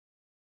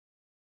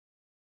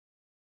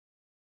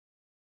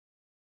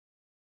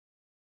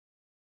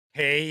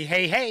Hey,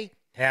 hey, hey,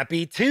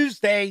 happy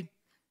Tuesday.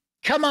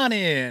 Come on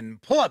in,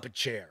 pull up a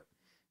chair.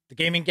 The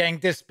Gaming Gang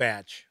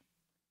Dispatch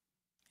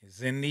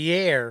is in the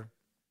air.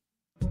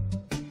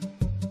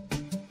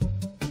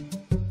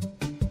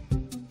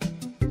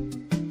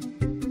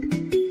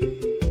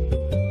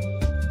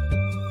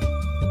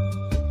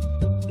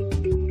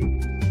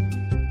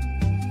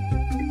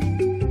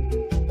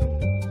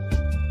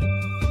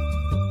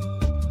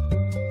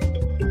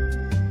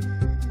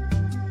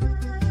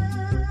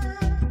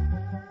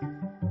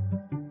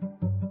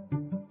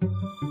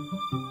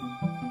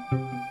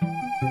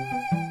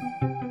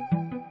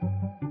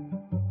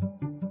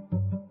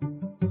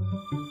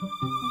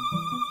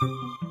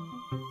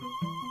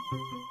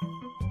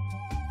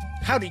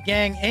 Howdy,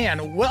 gang,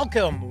 and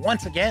welcome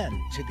once again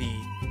to the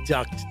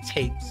Duct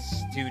Tape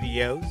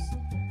Studios.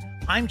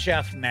 I'm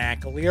Jeff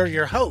McAleer,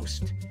 your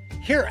host,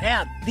 here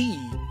at the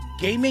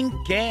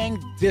Gaming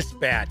Gang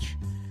Dispatch,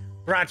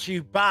 brought to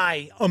you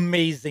by,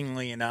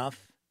 amazingly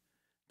enough,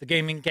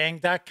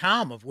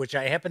 thegaminggang.com, of which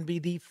I happen to be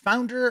the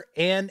founder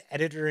and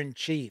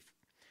editor-in-chief.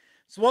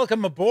 So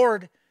welcome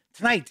aboard.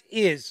 Tonight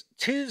is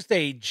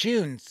Tuesday,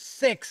 June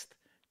 6th,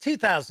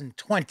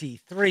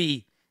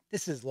 2023.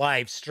 This is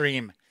live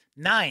stream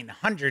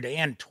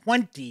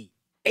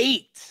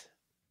 928.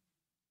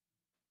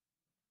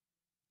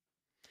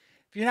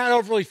 If you're not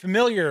overly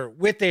familiar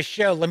with this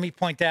show, let me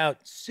point out,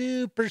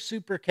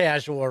 super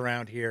casual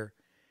around here.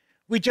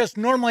 We just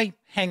normally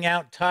hang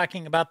out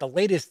talking about the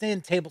latest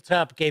in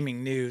tabletop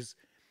gaming news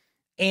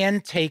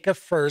and take a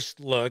first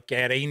look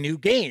at a new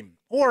game,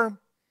 or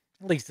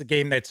at least a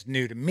game that's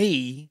new to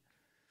me.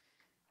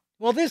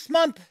 Well, this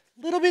month,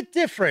 a little bit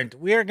different.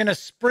 We are going to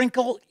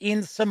sprinkle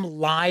in some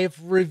live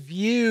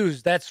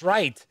reviews. That's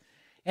right.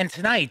 And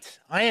tonight,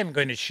 I am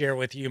going to share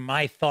with you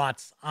my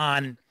thoughts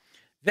on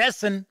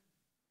Vaesen,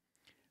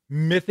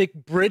 Mythic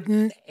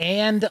Britain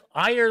and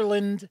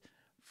Ireland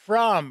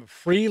from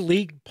Free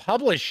League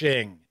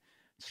Publishing.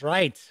 That's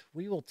right.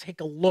 We will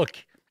take a look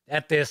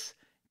at this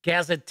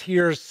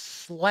Gazetteer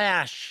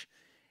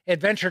 /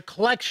 adventure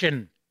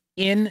collection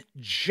in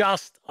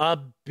just a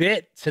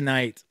bit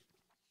tonight.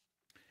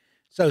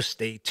 So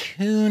stay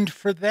tuned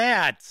for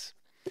that.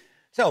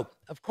 So,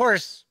 of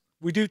course,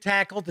 we do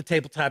tackle the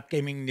tabletop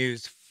gaming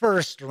news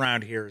first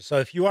around here. So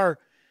if you are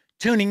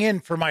tuning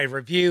in for my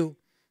review,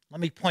 let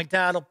me point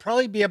out it'll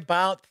probably be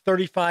about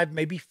 35,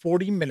 maybe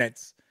 40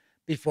 minutes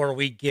before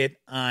we get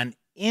on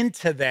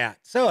into that.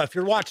 So if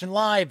you're watching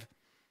live,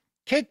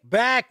 kick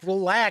back,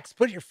 relax,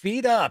 put your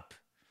feet up.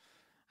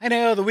 I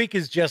know the week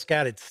has just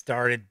got it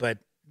started, but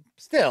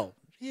still,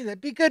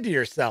 be good to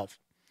yourself.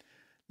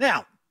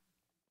 Now,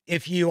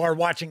 if you are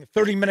watching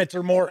 30 minutes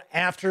or more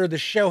after the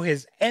show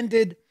has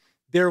ended,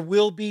 there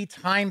will be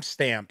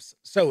timestamps.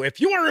 So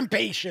if you are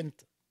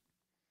impatient,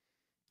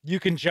 you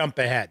can jump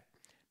ahead.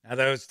 Now,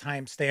 those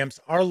timestamps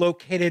are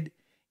located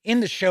in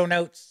the show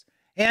notes,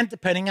 and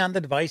depending on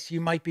the device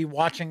you might be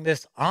watching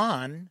this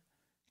on,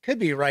 could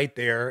be right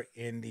there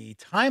in the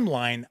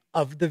timeline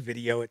of the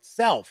video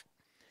itself.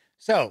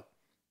 So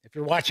if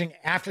you're watching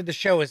after the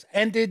show has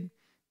ended,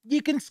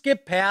 you can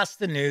skip past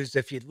the news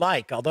if you'd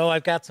like, although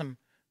I've got some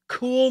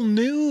cool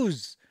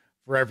news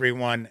for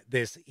everyone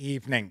this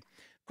evening.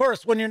 Of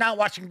course, when you're not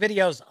watching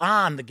videos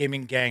on the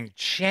Gaming Gang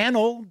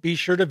channel, be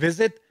sure to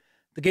visit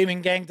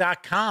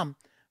thegaminggang.com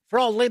for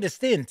all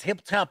latest in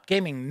tabletop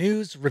gaming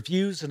news,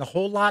 reviews, and a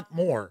whole lot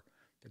more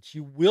that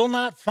you will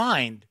not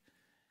find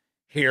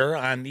here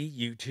on the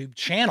YouTube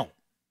channel.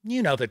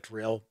 You know the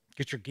drill.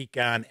 Get your geek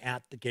on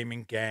at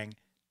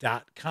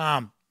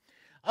thegaminggang.com.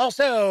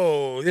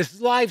 Also, this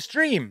is live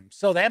stream,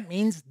 so that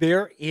means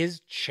there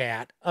is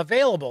chat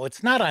available.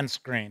 It's not on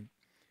screen.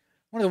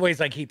 One of the ways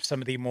I keep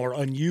some of the more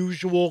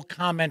unusual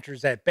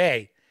commenters at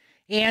bay,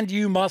 and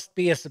you must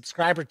be a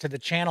subscriber to the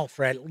channel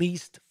for at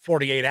least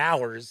 48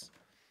 hours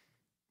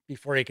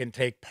before you can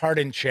take part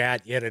in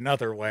chat, yet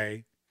another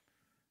way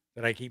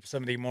that I keep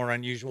some of the more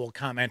unusual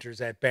commenters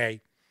at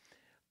bay.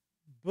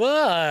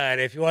 But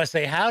if you want to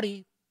say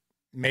howdy,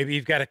 maybe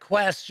you've got a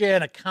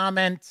question, a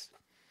comment,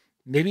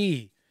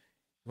 maybe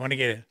you want to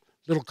get a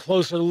little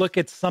closer look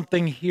at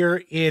something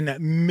here in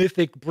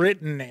Mythic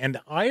Britain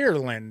and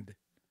Ireland,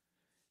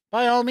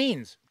 by all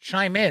means,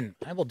 chime in.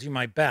 I will do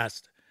my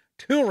best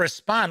to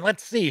respond.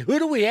 Let's see, who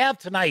do we have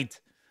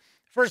tonight?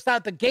 First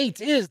out the gate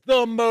is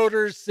the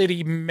Motor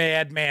City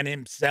Madman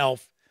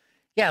himself.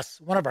 Yes,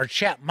 one of our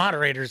chat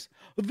moderators,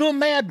 the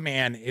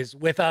Madman, is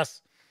with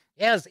us,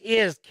 as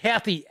is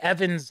Kathy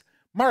Evans,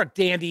 Mark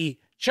Dandy,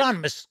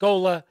 John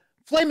Muscola,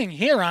 Flaming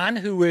Huron,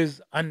 who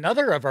is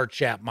another of our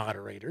chat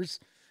moderators,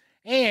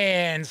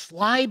 and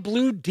Sly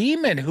Blue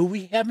Demon, who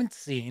we haven't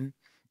seen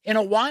in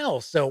a while.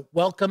 So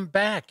welcome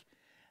back,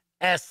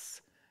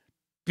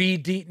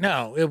 SBD.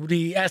 No, it would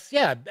be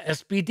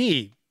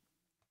SBD.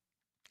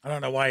 I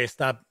don't know why I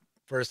stopped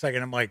for a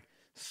second. I'm like,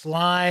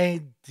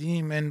 Sly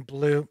Demon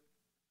Blue.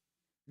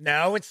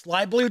 No, it's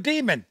Sly Blue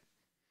Demon.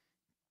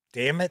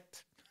 Damn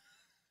it.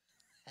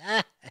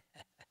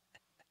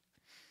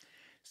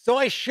 So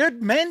I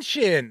should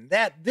mention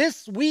that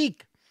this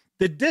week,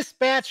 the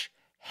Dispatch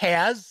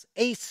has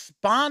a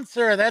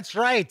sponsor. That's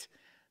right.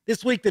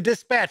 This week, The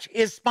Dispatch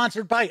is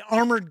sponsored by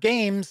Armored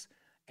Games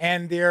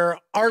and their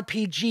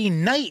RPG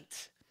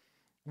Night,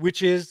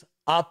 which is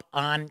up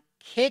on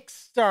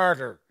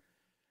Kickstarter.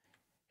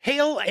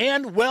 Hail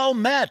and well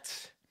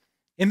met.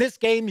 In this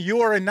game,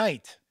 you are a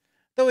knight,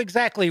 though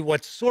exactly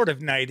what sort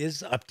of knight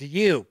is up to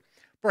you.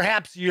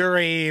 Perhaps you're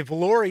a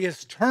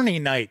valorous tourney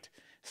knight,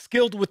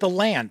 skilled with the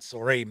lance,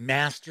 or a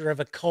master of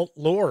occult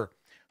lore.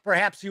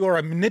 Perhaps you are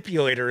a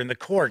manipulator in the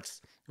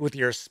courts, with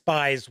your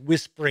spies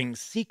whispering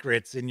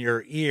secrets in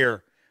your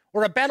ear,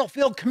 or a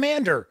battlefield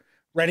commander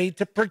ready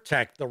to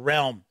protect the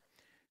realm.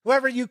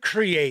 Whoever you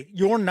create,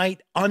 your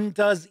knight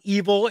undoes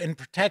evil and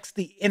protects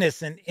the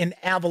innocent in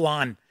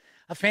Avalon,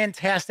 a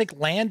fantastic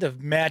land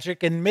of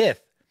magic and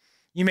myth.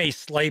 You may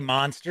slay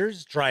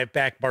monsters, drive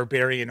back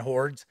barbarian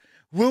hordes,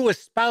 woo a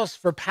spouse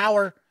for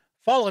power,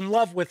 fall in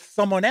love with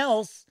someone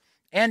else,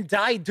 and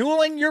die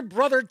dueling your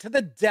brother to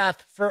the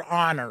death for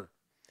honor.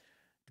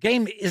 The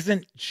game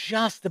isn't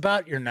just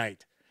about your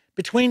knight.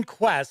 Between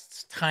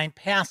quests, time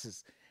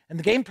passes, and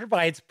the game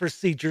provides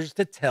procedures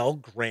to tell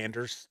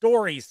grander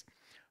stories.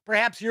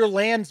 Perhaps your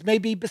lands may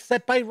be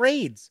beset by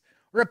raids,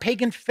 or a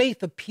pagan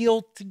faith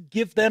appeal to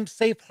give them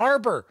safe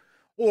harbor,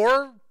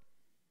 or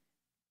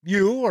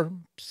you or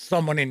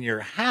someone in your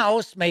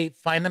house may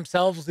find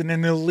themselves in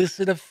an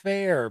illicit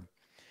affair.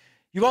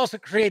 You also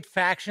create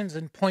factions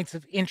and points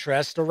of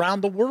interest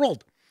around the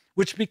world,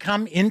 which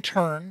become, in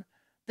turn,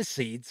 the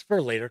seeds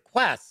for later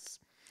quests.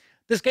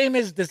 This game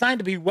is designed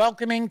to be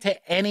welcoming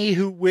to any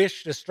who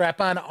wish to strap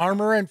on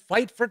armor and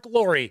fight for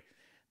glory.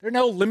 There are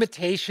no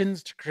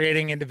limitations to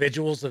creating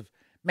individuals of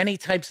many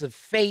types of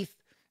faith,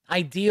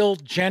 ideal,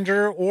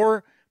 gender,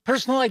 or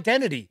personal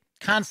identity,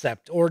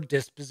 concept, or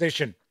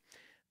disposition.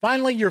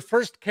 Finally, your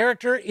first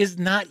character is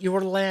not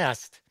your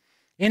last.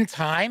 In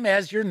time,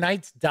 as your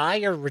knights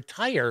die or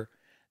retire,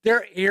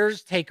 their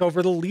heirs take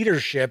over the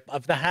leadership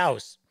of the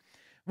house.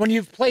 When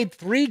you've played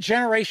 3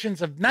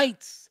 generations of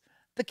knights,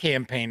 the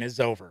campaign is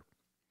over.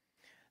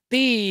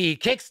 The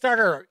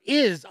Kickstarter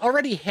is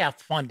already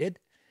half funded.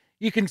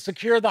 You can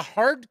secure the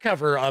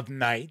hardcover of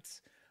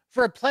Knights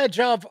for a pledge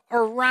of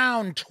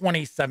around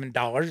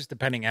 $27,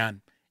 depending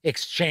on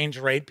exchange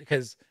rate,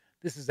 because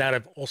this is out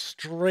of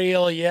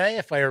Australia,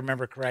 if I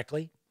remember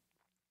correctly.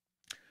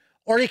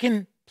 Or you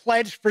can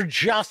pledge for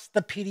just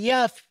the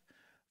PDF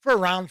for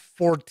around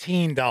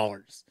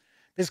 $14.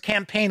 This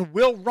campaign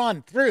will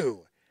run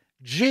through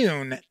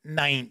June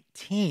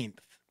 19th.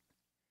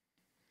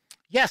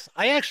 Yes,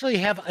 I actually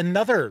have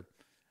another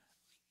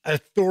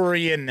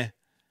Arthurian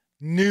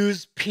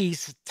news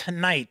piece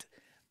tonight,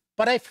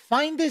 but I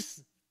find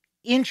this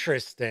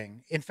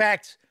interesting. In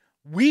fact,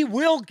 we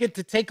will get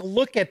to take a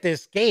look at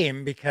this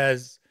game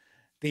because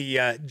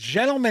the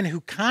gentleman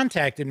who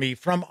contacted me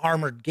from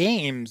Armored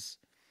Games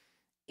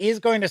is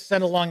going to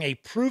send along a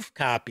proof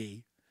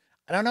copy.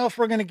 I don't know if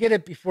we're going to get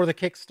it before the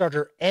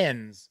Kickstarter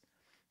ends,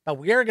 but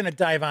we are going to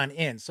dive on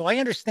in. So I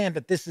understand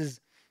that this is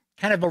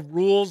kind of a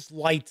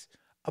rules-light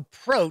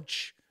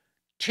approach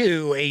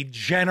to a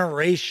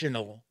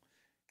generational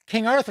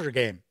King Arthur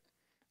game.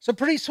 So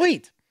pretty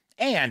sweet.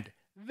 And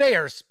they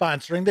are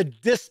sponsoring the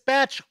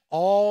Dispatch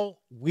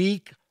all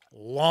week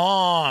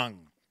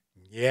long.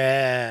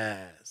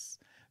 Yes.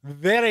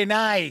 Very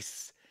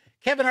nice.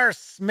 Kevin R.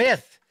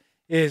 Smith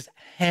is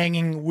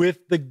hanging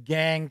with the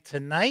gang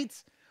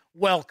tonight.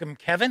 Welcome,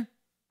 Kevin.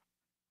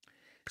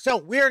 So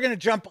we're going to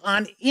jump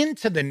on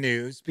into the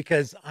news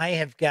because I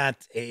have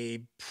got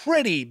a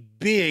pretty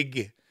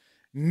big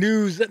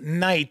news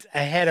night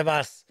ahead of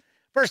us.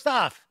 First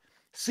off,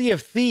 Sea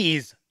of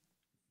Thieves.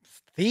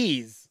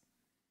 Thieves.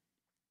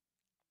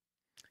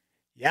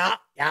 Yeah.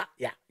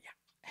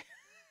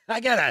 I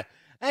got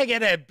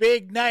a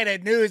big night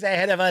of news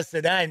ahead of us,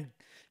 and I'm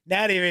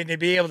not even to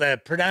be able to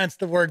pronounce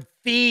the word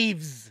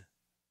thieves.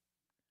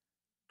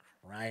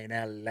 Crying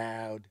out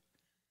loud.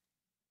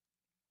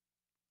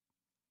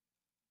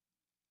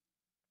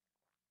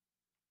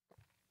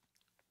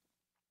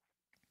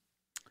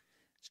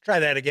 Let's try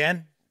that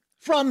again.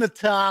 From the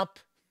top.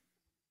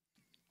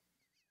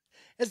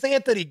 As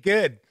Anthony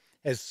Good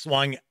has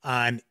swung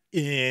on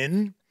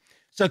in.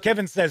 So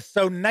Kevin says,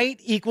 so knight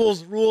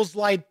equals rules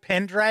light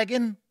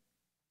Pendragon?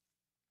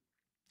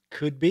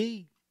 Could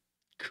be.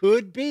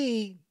 Could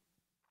be.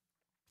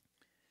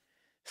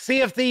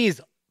 Sea of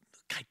Thieves.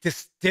 I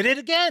just did it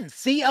again.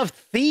 Sea of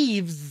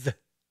Thieves.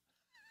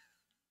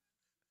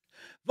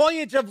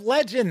 Voyage of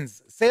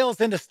Legends. Sales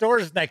into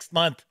stores next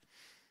month.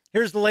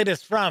 Here's the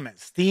latest from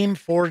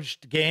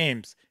Steamforged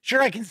Games.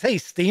 Sure, I can say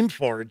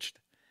Steamforged.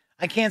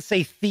 I can't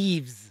say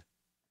thieves.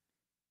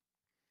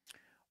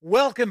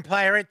 Welcome,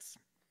 pirates.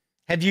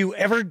 Have you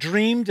ever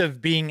dreamed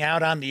of being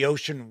out on the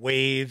ocean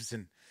waves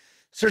in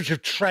search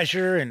of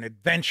treasure and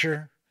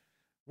adventure?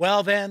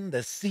 Well, then,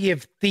 the Sea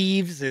of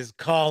Thieves is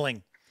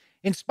calling.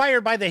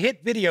 Inspired by the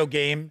hit video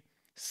game,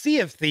 Sea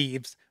of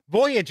Thieves,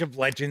 Voyage of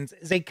Legends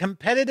is a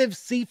competitive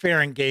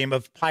seafaring game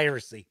of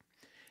piracy.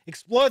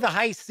 Explore the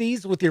high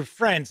seas with your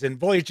friends in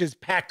voyages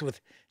packed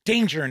with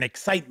danger and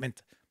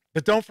excitement.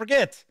 But don't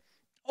forget,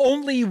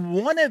 only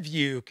one of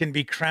you can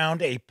be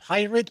crowned a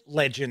pirate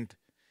legend.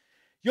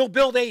 You'll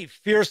build a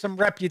fearsome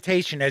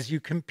reputation as you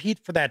compete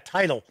for that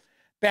title,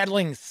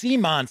 battling sea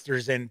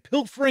monsters and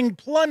pilfering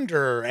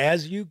plunder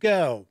as you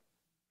go.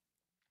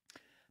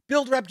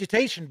 Build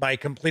reputation by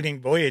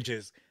completing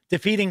voyages,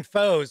 defeating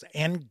foes,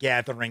 and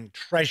gathering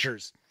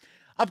treasures.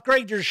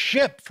 Upgrade your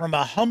ship from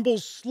a humble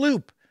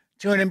sloop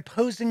to an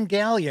imposing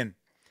galleon.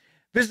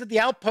 Visit the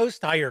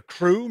outpost, hire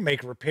crew,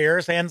 make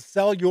repairs, and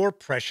sell your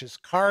precious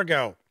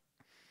cargo.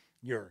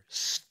 Your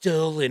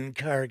stolen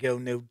cargo,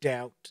 no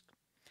doubt.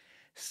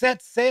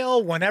 Set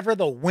sail whenever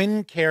the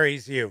wind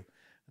carries you.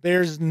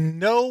 There's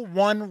no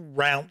one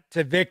route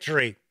to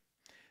victory.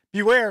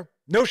 Beware,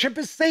 no ship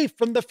is safe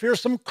from the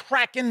fearsome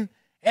Kraken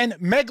and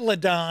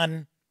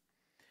Megalodon.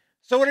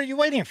 So what are you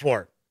waiting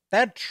for?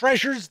 That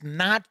treasure's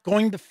not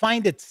going to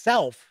find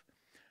itself.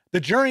 The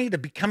journey to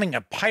becoming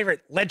a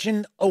pirate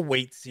legend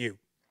awaits you.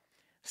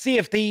 Sea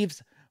of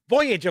Thieves,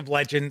 Voyage of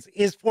Legends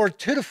is for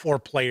 2 to 4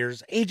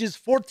 players, ages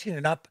 14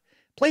 and up,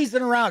 plays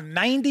in around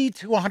 90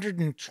 to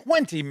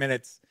 120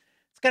 minutes.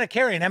 It's going to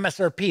carry an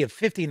MSRP of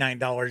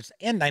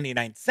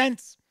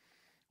 $59.99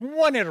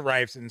 when it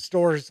arrives in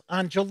stores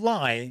on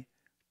July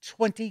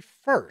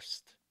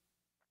 21st.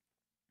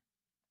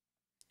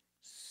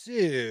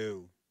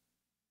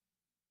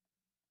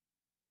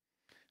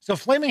 So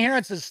Flaming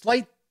Heron says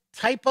slight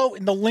typo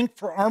in the link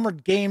for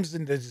Armored Games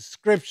in the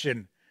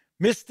description.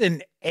 Missed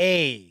an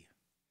A.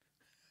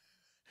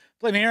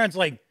 Flaming Heron's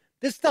like,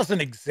 this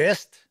doesn't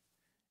exist.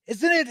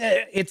 Isn't it?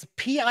 It's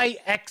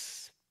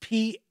PIXPA?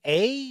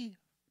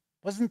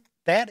 Wasn't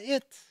that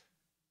it?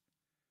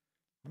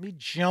 Let me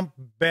jump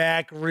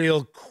back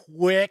real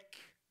quick.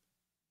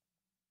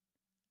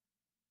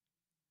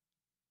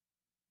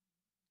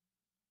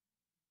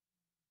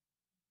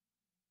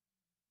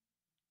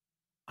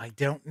 I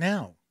don't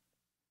know.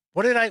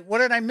 What did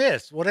I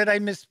miss? What did I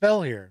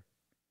misspell here?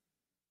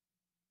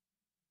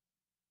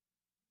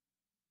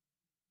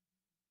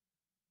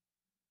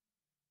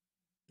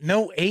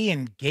 No A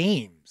in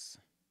games.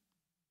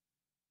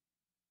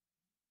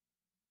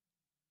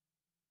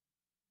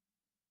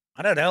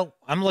 I don't know.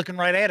 I'm looking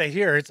right at it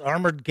here. It's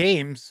Armored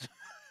Games.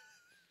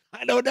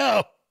 I don't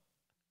know.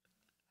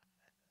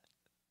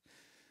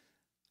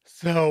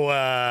 So,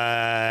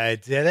 I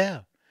don't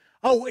know.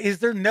 Oh, is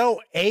there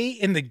no A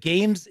in the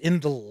games in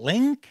the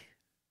link?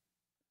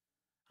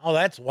 Oh,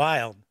 that's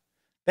wild.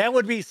 That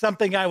would be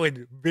something I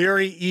would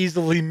very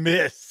easily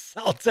miss.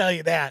 I'll tell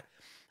you that.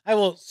 I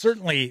will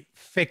certainly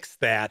fix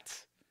that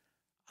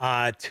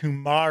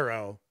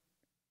tomorrow.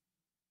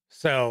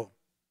 So,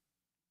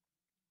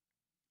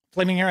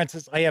 Flaming Heron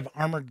says, I have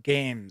Armored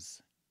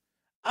Games.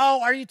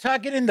 Oh, are you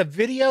talking in the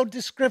video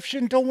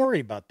description? Don't worry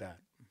about that.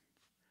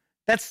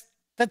 That's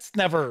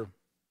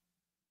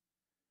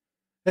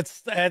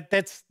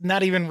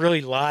not even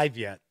really live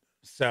yet.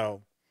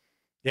 So,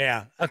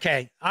 yeah.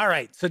 Okay. All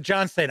right. So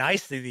John said, I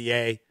see the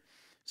A.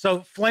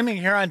 So Flaming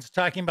Heron's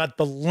talking about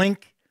the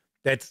link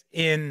that's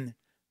in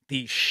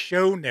the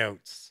show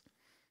notes.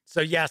 So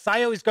yes,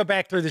 I always go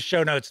back through the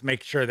show notes to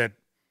make sure that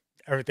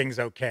everything's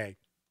okay.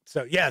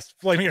 So yes,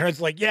 Flaming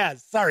Heron's like, yeah,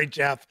 sorry,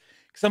 Jeff.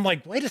 Because I'm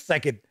like, wait a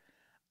second.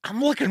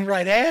 I'm looking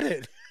right at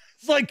it.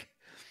 It's like,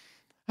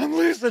 I'm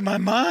losing my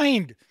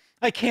mind.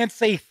 I can't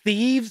say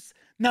thieves.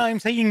 Now I'm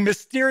saying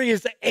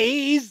mysterious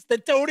A's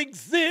that don't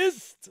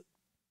exist.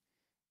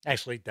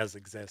 Actually, it does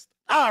exist.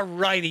 All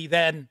righty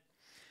then.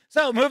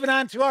 So moving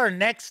on to our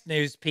next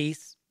news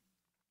piece.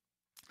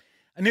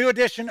 A new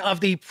edition of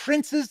the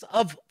Princes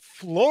of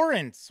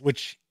Florence,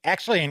 which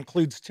actually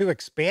includes 2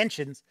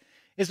 expansions,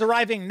 is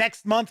arriving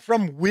next month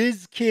from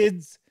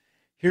WizKids.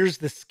 Here's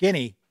the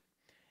skinny.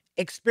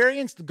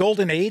 Experience the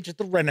golden age of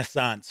the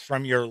Renaissance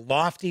from your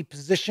lofty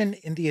position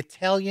in the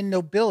Italian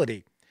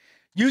nobility.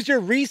 Use your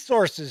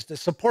resources to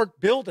support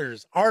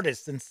builders,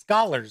 artists, and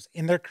scholars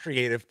in their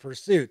creative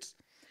pursuits.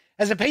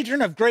 As a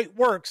patron of great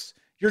works,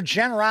 your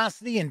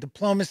generosity and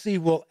diplomacy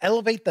will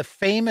elevate the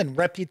fame and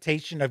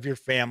reputation of your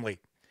family.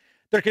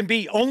 There can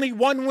be only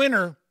one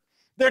winner.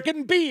 There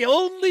can be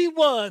only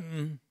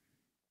one.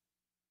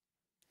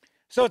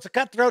 So it's a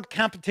cutthroat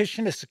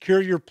competition to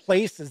secure your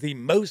place as the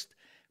most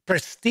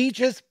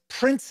prestigious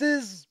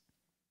princes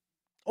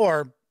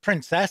or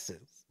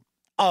princesses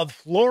of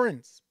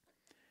Florence.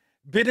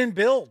 Bid and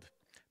build.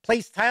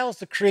 Place tiles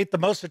to create the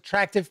most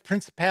attractive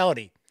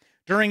principality.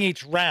 During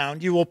each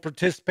round, you will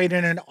participate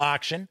in an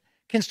auction,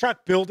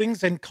 construct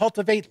buildings, and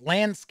cultivate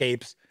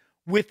landscapes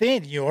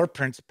within your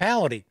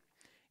principality.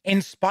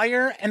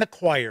 Inspire and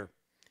acquire.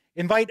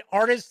 Invite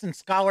artists and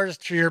scholars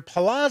to your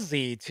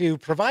palazzi to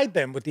provide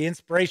them with the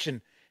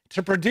inspiration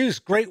to produce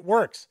great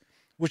works,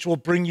 which will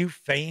bring you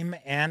fame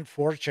and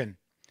fortune.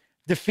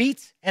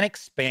 Defeat and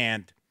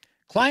expand.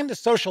 Climb the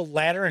social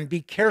ladder and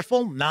be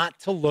careful not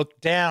to look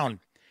down.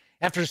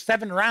 After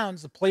 7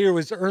 rounds, the player who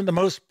has earned the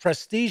most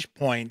prestige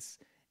points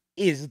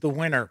is the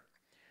winner.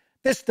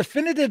 This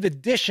definitive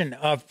edition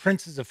of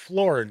Princes of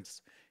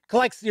Florence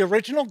collects the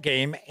original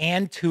game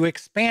and 2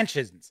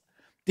 expansions,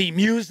 The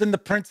Muse and the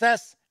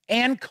Princess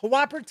and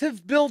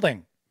Cooperative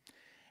Building.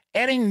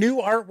 Adding new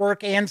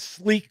artwork and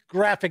sleek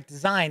graphic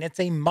design, it's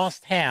a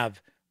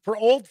must-have for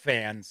old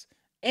fans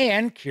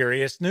and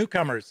curious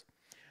newcomers.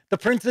 The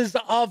Princes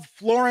of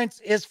Florence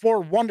is for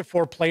 1 to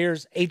 4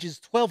 players, ages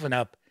 12 and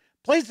up,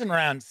 plays in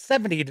around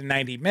 70 to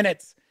 90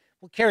 minutes,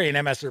 will carry an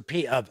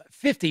MSRP of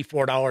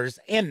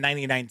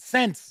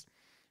 $54.99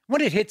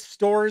 when it hits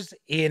stores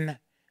in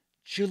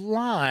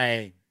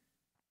July.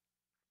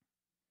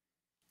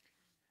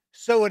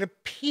 So it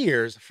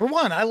appears, for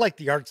one, I like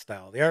the art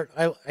style.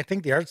 I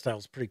think the art style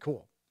is pretty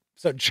cool.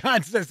 So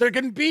John says there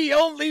can be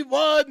only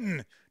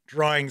one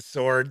drawing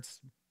swords.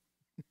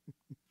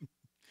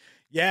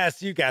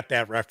 Yes, you got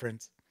that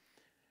reference.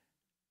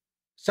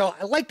 So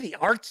I like the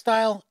art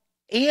style,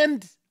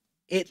 and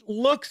it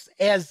looks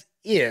as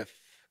if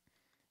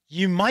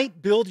you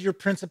might build your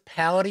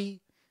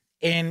principality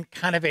in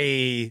kind of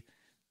a,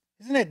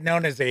 isn't it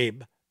known as a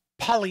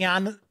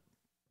polyominoes?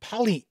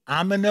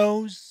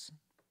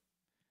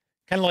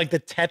 Kind of like the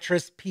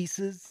Tetris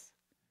pieces.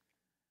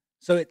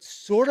 So it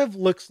sort of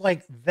looks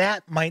like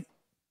that might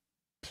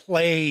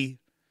play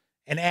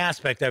an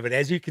aspect of it,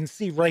 as you can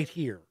see right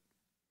here,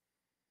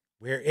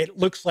 where it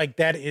looks like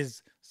that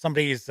is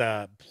somebody's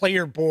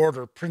player board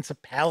or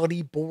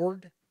principality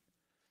board.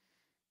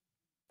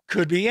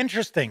 Could be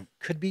interesting.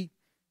 Could be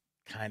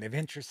kind of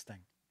interesting.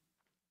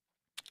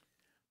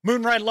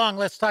 Moving right along,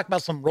 let's talk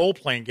about some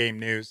role-playing game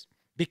news.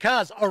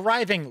 Because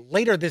arriving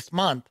later this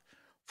month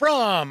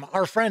from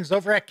our friends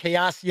over at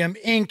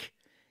Chaosium Inc.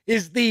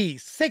 is the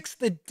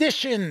 6th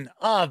edition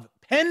of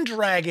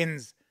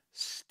Pendragon's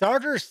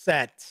starter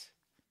set.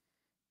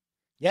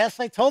 Yes,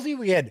 I told you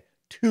we had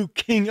 2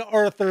 King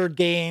Arthur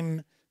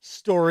game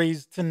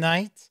stories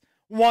tonight.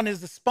 One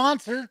is a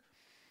sponsor.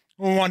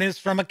 One is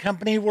from a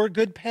company we're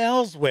good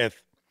pals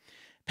with.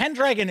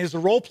 Pendragon is a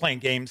role-playing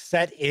game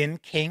set in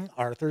King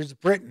Arthur's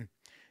Britain.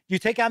 You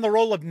take on the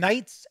role of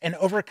knights and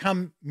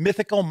overcome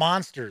mythical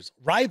monsters,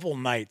 rival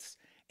knights,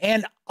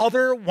 and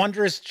other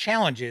wondrous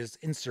challenges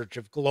in search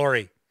of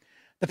glory.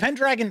 The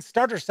Pendragon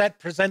starter set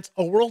presents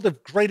a world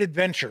of great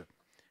adventure.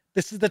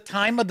 This is the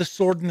time of the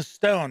sword and the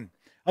stone,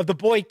 of the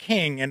boy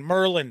king and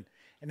Merlin,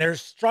 and their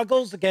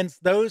struggles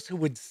against those who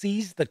would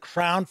seize the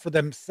crown for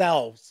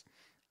themselves,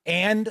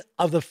 and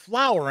of the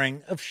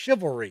flowering of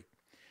chivalry.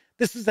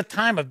 This is a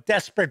time of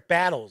desperate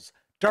battles,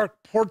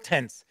 dark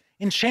portents,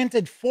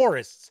 enchanted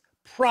forests,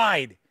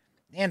 pride,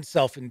 and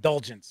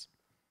self-indulgence.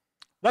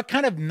 What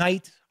kind of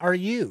knight are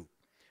you?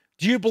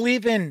 Do you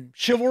believe in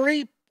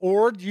chivalry,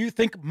 or do you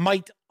think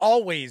might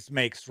always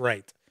makes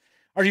right?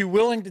 Are you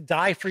willing to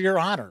die for your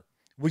honor?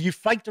 Will you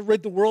fight to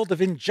rid the world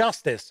of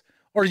injustice,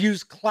 or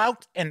use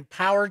clout and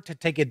power to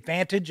take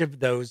advantage of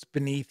those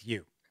beneath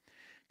you?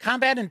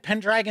 Combat in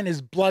Pendragon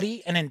is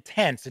bloody and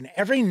intense, and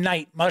every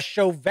knight must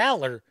show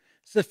valor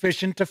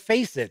sufficient to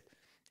face it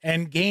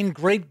and gain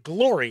great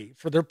glory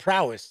for their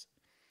prowess.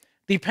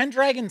 The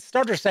Pendragon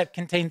starter set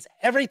contains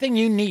everything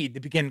you need to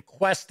begin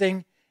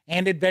questing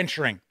and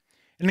adventuring.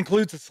 It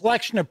includes a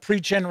selection of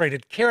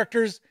pre-generated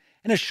characters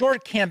and a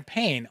short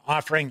campaign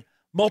offering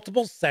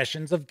multiple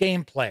sessions of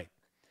gameplay.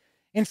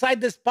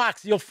 Inside this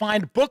box, you'll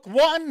find Book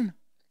 1,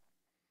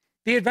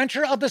 The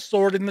Adventure of the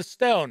Sword and the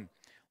Stone.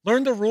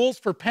 Learn the rules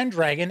for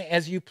Pendragon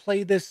as you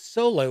play this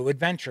solo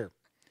adventure.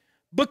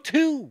 Book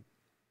 2,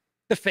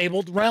 The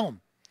Fabled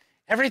Realm.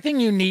 Everything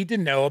you need to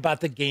know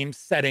about the game's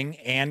setting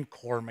and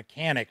core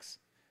mechanics.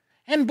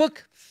 And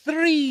Book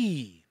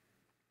 3,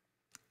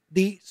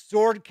 The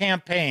Sword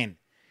Campaign.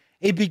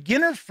 A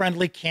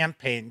beginner-friendly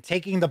campaign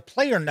taking the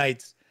player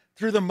knights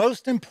through the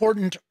most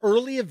important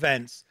early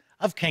events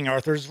of King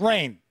Arthur's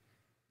reign.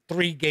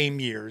 3 game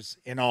years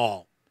in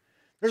all.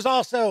 There's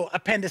also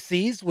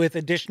appendices with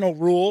additional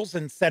rules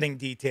and setting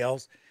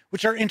details,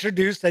 which are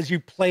introduced as you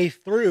play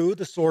through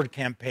the sword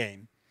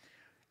campaign.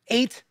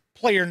 8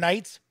 player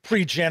knights,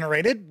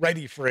 pre-generated,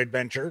 ready for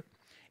adventure.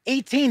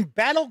 18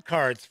 battle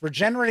cards for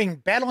generating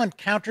battle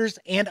encounters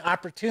and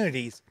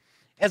opportunities,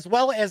 as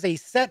well as a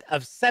set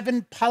of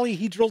 7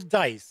 polyhedral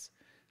dice,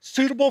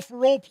 suitable for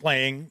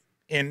role-playing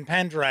in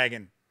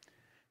Pendragon.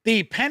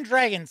 The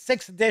Pendragon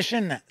 6th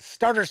edition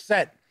starter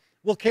set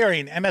will carry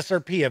an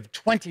MSRP of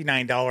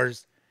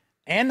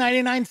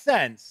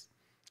 $29.99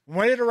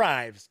 when it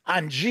arrives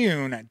on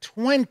June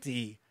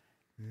 29th.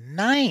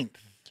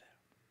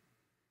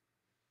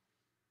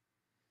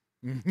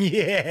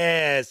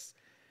 Yes,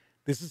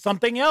 this is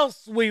something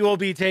else we will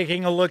be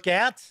taking a look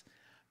at,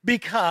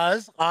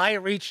 because I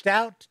reached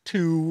out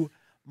to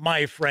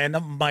my friend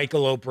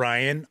Michael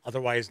O'Brien,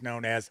 otherwise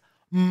known as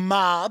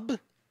Mob,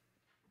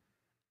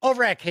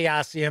 over at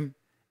Chaosium,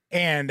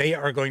 and they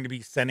are going to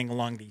be sending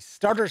along the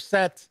starter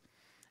set,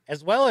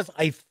 as well as,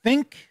 I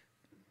think,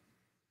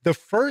 the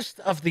first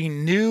of the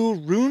new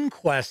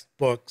RuneQuest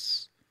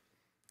books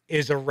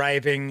is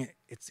arriving.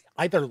 It's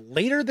either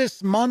later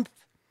this month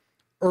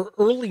or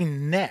early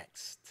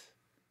next.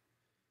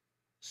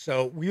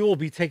 So we will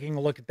be taking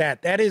a look at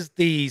that. That is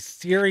the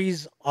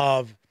series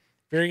of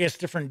various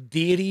different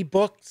deity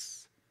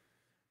books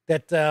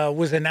that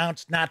was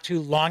announced not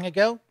too long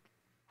ago.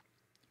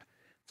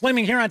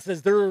 Flaming Huron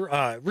says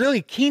they're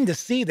really keen to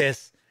see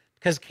this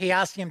because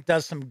Chaosium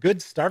does some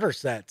good starter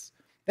sets.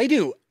 They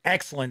do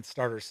excellent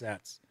starter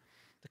sets.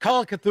 The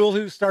Call of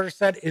Cthulhu starter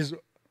set is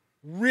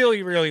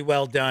really, really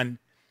well done.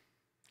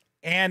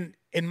 And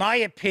in my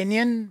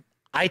opinion,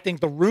 I think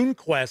the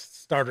RuneQuest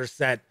starter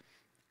set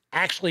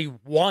actually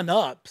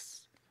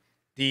one-ups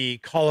the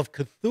Call of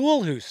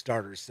Cthulhu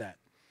starter set.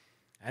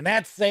 And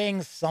that's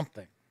saying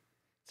something.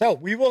 So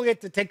we will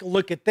get to take a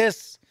look at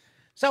this.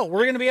 So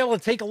we're going to be able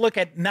to take a look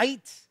at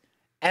Night,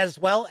 as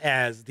well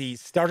as the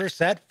starter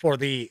set for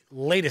the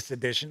latest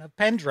edition of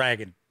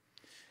Pendragon.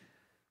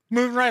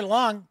 Moving right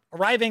along,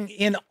 arriving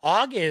in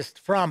August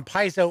from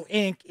Paizo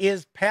Inc.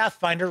 is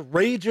Pathfinder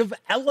Rage of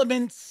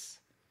Elements.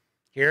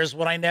 Here's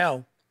what I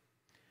know.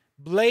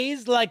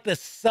 Blaze like the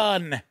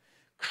sun,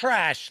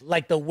 crash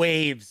like the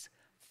waves,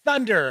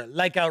 thunder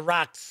like a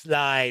rock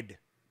slide.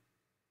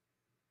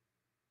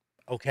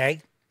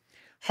 Okay.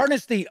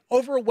 Harness the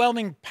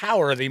overwhelming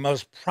power of the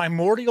most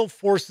primordial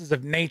forces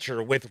of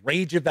nature with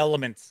Rage of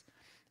Elements,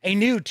 a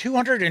new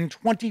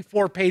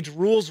 224-page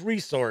rules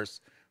resource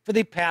for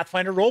the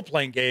Pathfinder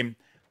role-playing game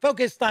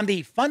focused on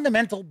the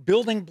fundamental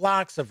building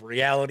blocks of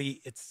reality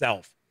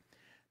itself.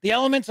 The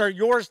elements are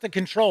yours to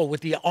control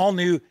with the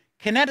all-new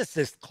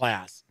Kineticist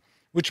class,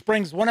 which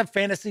brings one of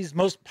fantasy's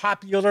most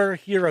popular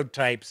hero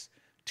types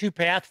to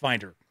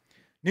Pathfinder.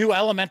 New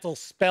elemental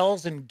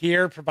spells and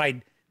gear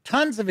provide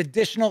tons of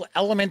additional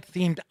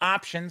element-themed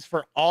options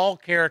for all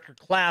character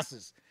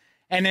classes,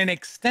 and an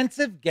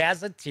extensive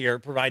gazetteer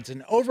provides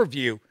an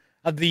overview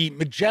of the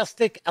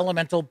majestic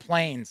elemental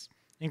planes,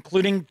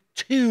 including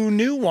 2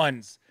 new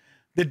ones,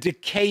 the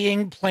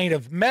decaying plane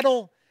of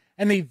metal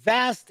and the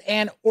vast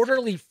and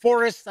orderly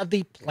forests of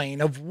the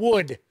plane of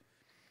wood.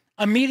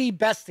 A meaty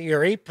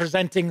bestiary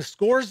presenting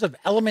scores of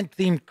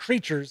element-themed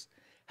creatures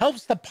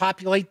helps to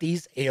populate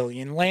these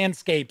alien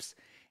landscapes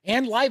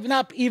and liven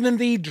up even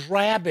the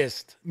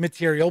drabbest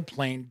material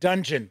plane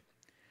dungeon.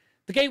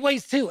 The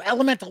gateways to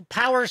elemental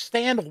power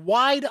stand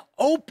wide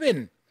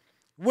open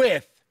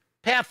with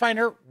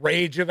Pathfinder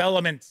Rage of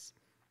Elements.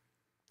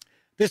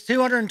 This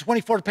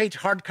 224-page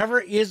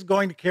hardcover is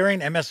going to carry an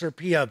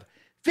MSRP of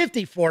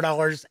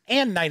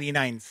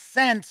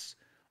 $54.99,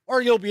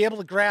 or you'll be able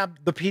to grab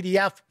the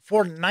PDF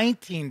for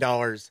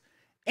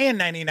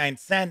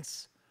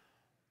 $19.99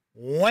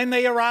 when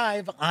they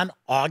arrive on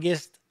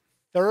August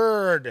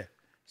 3rd.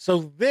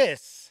 So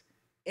this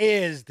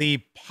is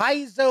the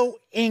Paizo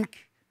Inc.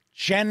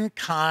 Gen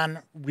Con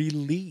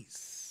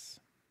release.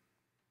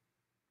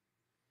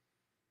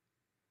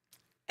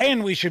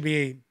 And we should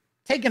be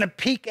taking a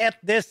peek at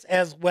this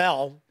as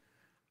well.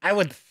 I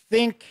would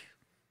think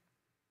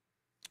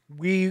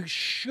we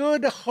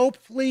should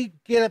hopefully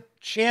get a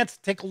chance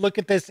to take a look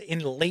at this in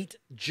late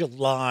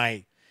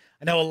July.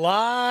 I know a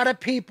lot of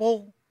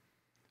people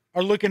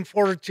are looking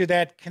forward to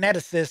that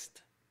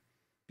Kineticist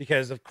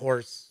because, of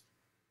course,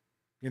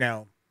 you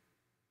know,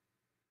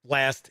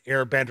 Last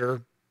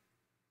Airbender.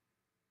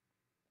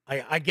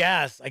 I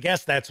guess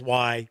that's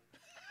why.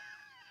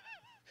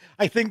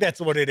 I think that's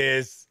what it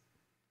is.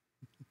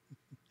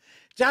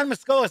 John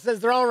Muscola says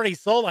they're already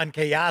sold on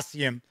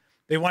Chaosium.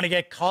 They want to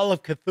get Call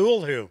of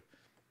Cthulhu.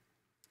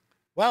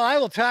 Well, I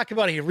will talk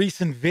about a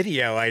recent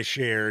video I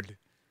shared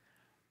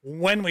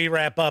when we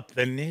wrap up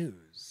the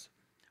news.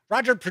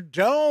 Roger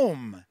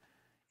Prudhomme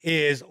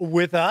is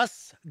with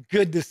us.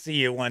 Good to see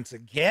you once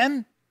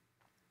again.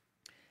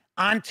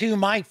 On to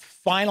my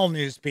final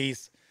news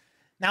piece.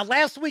 Now,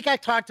 last week I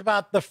talked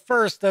about the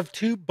first of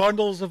 2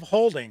 bundles of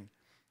holding,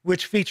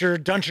 which feature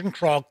Dungeon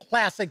Crawl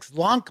Classics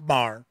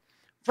Lankhmar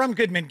from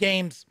Goodman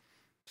Games.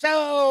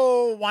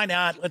 So why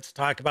not? Let's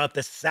talk about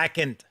the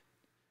second.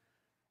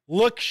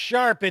 Look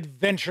sharp,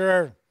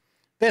 adventurer.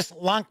 This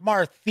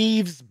Lankhmar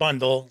Thieves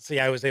bundle, see,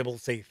 I was able to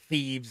say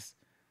thieves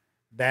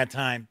that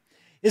time,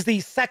 is the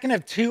second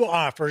of 2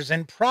 offers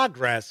in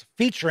progress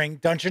featuring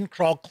Dungeon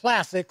Crawl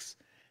Classics,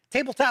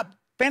 tabletop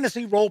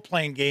fantasy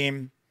role-playing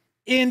game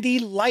in the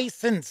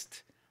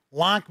licensed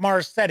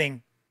Lankhmar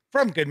setting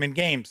from Goodman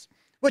Games,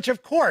 which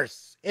of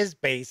course is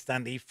based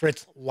on the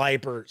Fritz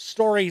Leiber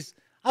stories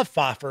of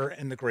Fafhr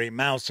and the Grey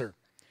Mouser.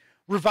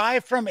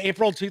 Revived from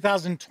April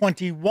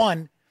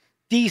 2021,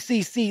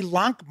 DCC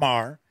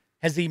Lankhmar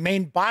has the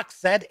main box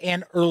set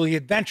and early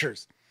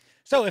adventures.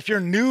 So if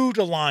you're new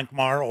to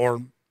Lankhmar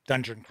or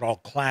Dungeon Crawl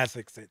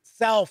Classics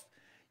itself,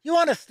 you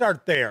want to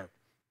start there.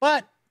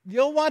 But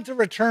you'll want to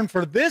return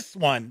for this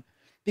one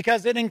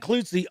because it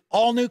includes the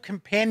all-new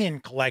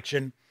companion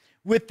collection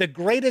with the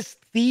greatest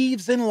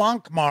thieves in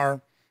Lankhmar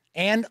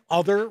and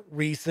other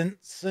recent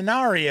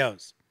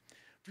scenarios.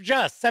 For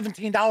just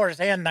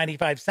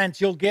 $17.95,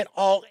 you'll get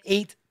all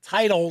 8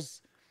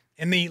 titles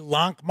in the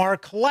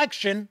Lankhmar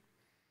collection.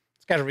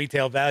 It's got a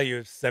retail value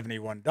of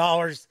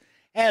 $71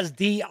 as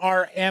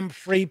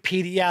DRM-free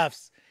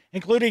PDFs,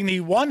 including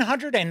the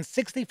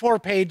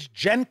 164-page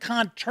Gen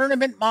Con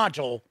tournament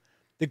module,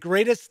 The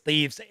Greatest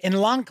Thieves in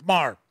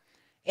Lankhmar,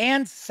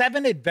 and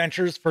 7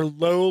 adventures for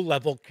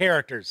low-level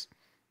characters,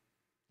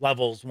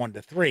 levels 1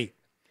 to 3.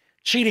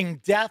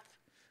 Cheating Death,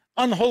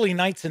 Unholy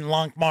Nights in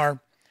Lankhmar,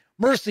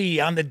 Mercy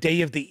on the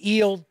Day of the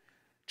Eel,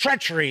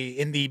 Treachery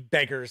in the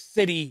Beggar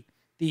City,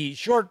 the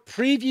short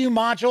preview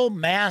module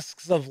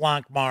Masks of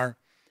Lankhmar,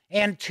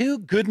 and 2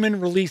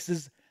 Goodman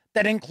releases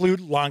that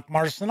include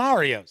Lankhmar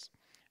scenarios.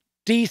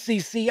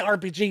 DCC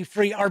RPG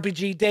Free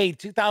RPG Day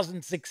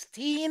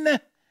 2016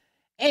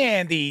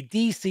 and the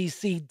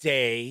DCC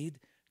Day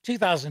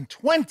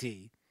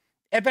 2020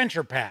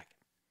 Adventure Pack.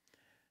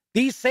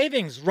 These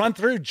savings run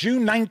through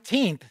June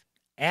 19th,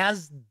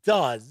 as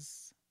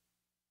does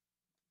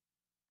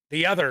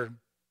the other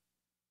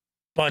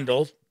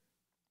bundle.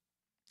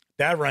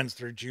 That runs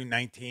through June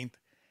 19th.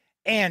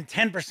 And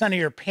 10% of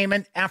your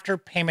payment after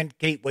payment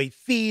gateway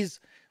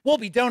fees will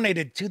be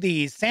donated to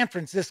the San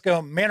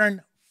Francisco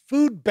Marin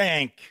Food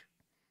Bank.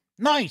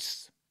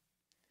 Nice.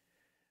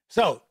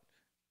 So,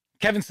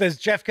 Kevin says,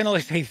 Jeff can only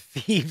say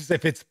thieves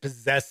if it's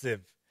possessive.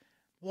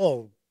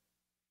 Whoa.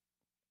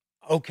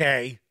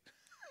 Okay.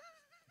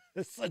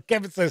 So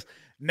Kevin says,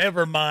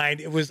 never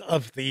mind. It was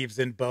of thieves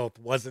in both,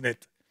 wasn't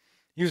it?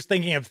 He was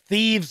thinking of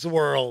Thieves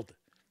World.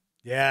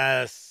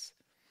 Yes.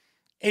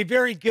 A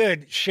very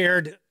good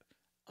shared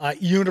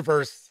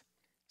universe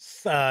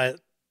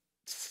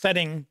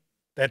setting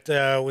that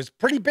was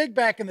pretty big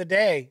back in the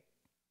day.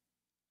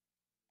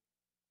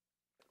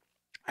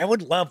 I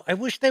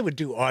wish they would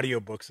do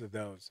audiobooks of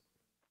those.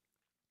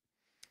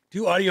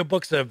 Do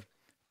audiobooks of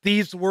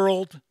Thieves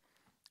World.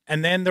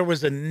 And then there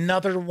was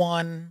another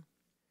one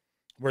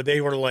where they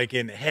were like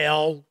in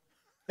hell.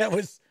 That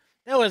was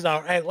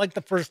all right. Like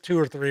the first 2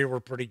 or 3 were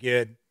pretty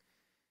good.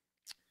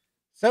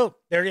 So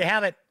there you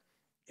have it.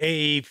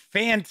 A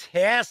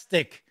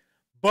fantastic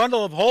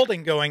bundle of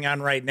holding going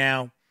on right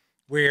now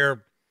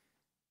where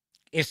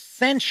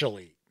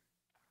essentially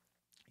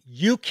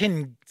you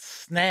can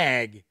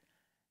snag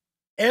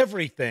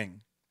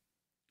everything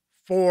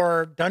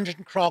for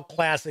Dungeon Crawl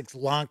Classics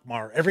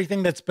Lankhmar,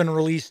 everything that's been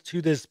released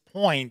to this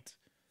point.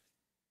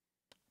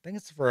 I think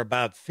it's for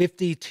about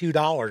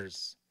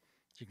 $52.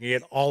 You can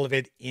get all of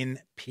it in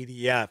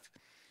PDF.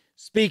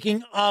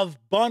 Speaking of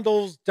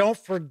bundles, don't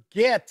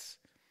forget,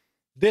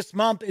 this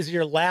month is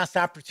your last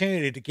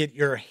opportunity to get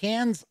your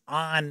hands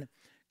on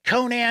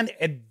Conan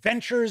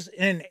Adventures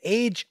in an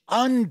Age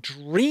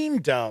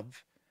Undreamed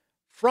Of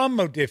from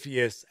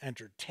Modiphius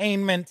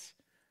Entertainment.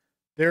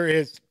 There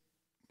is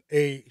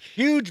a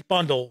huge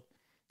bundle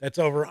that's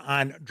over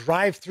on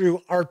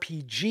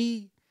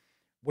DriveThruRPG,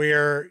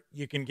 where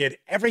you can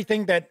get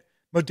everything that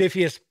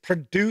Modiphius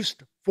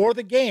produced for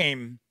the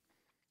game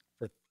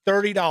for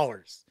 $30.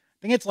 I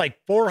think it's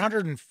like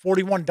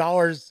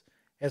 $441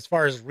 as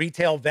far as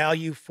retail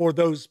value for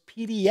those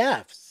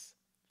PDFs.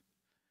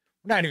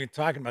 We're not even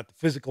talking about the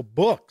physical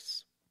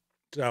books.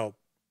 So,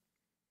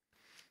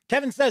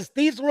 Kevin says,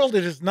 Thieves World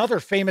is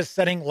another famous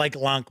setting like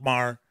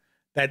Lankhmar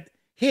that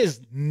he has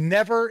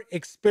never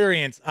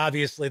experienced.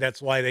 Obviously,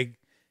 that's why they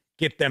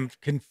get them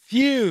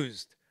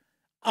confused.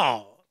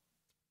 Oh,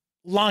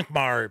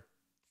 Lankhmar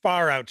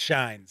far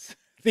outshines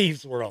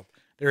Thieves World.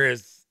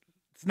 It's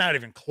not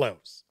even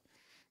close.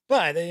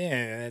 But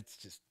yeah, it's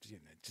just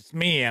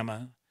me. I'm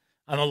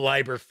a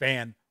Liber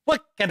fan.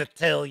 What can I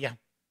tell you?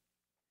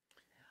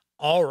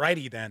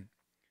 Alrighty then.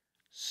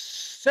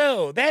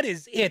 So that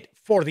is it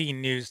for the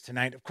news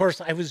tonight. Of course,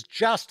 I was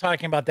just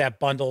talking about that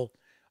bundle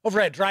over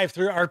at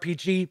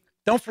DriveThruRPG.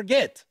 Don't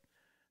forget,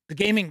 the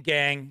Gaming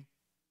Gang,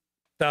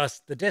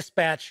 thus the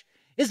Dispatch,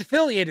 is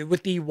affiliated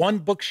with the One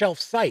Bookshelf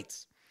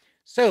sites.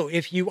 So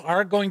if you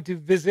are going to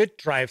visit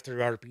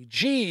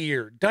DriveThruRPG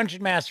or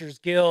Dungeon Masters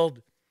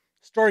Guild,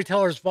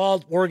 Storyteller's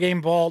Vault,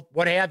 Wargame Vault,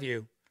 what have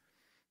you,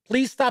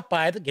 please stop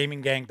by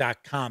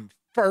thegaminggang.com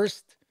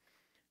first.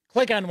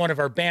 Click on one of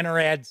our banner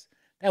ads.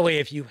 That way,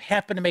 if you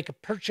happen to make a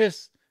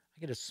purchase, I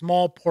get a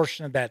small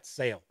portion of that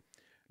sale.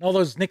 And all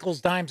those nickels,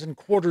 dimes, and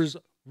quarters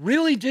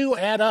really do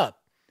add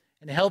up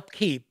and help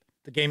keep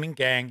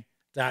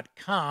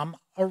thegaminggang.com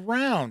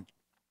around.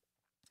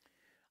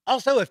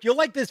 Also, if you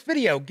like this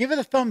video, give it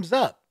a thumbs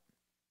up.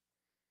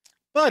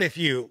 But if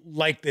you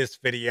like this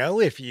video,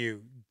 if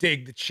you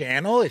dig the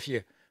channel, if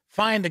you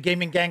find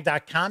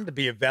thegaminggang.com to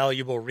be a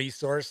valuable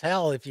resource,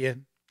 hell, if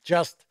you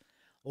just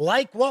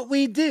like what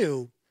we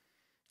do,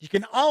 you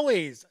can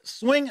always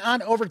swing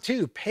on over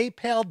to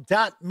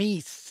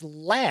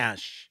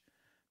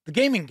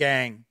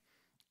paypal.me/thegaminggang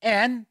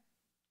and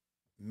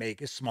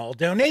make a small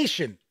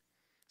donation,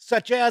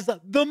 such as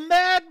the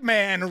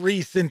Madman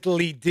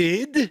recently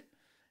did.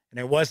 And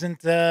it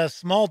wasn't a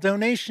small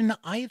donation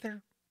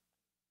either.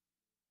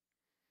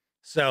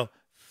 So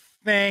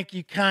thank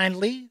you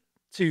kindly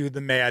to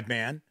the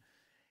Madman.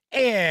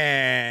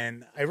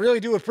 And I really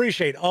do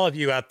appreciate all of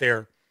you out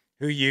there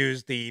who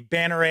use the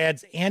banner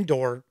ads and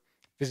or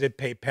visit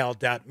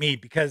paypal.me,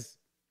 because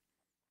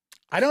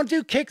I don't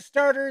do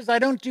Kickstarters. I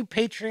don't do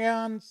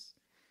Patreons.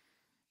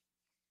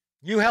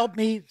 You help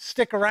me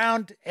stick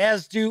around,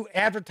 as do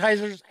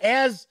advertisers,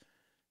 as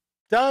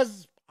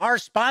does our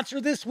sponsor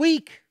this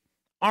week,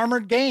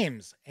 Armored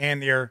Games,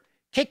 and their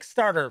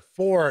Kickstarter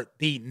for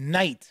the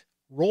Night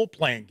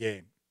role-playing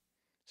game.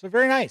 So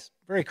very nice.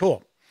 Very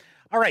cool.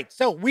 All right,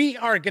 so we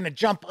are going to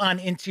jump on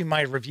into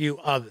my review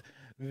of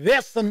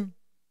Vaesen,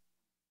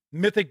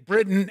 Mythic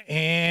Britain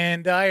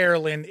and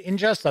Ireland in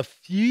just a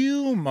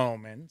few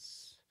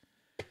moments.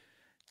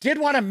 Did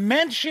want to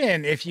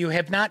mention, if you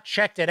have not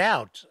checked it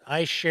out,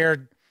 I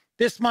shared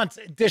this month's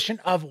edition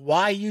of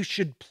Why You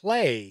Should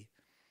Play,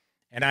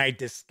 and I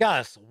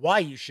discuss why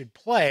you should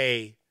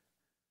play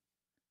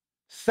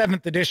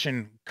 7th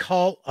edition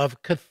Call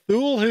of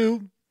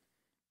Cthulhu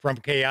from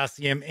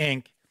Chaosium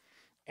Inc.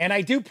 And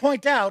I do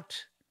point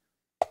out,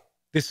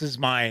 this is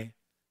my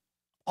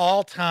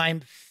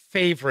all-time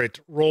favorite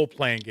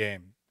role-playing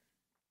game.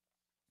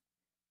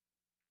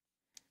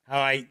 How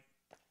I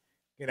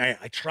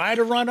try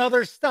to run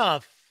other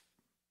stuff.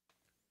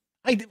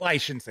 I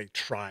shouldn't say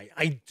try.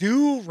 I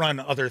do run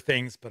other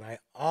things, but I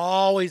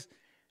always,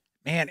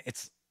 man,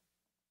 it's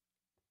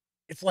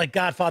like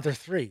Godfather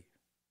 3.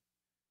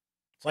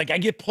 It's like I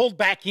get pulled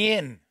back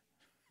in.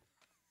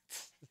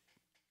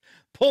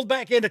 Pulled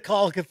back into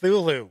Call of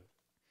Cthulhu.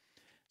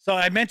 So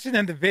I mentioned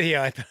in the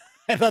video,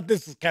 I thought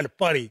this was kind of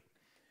funny,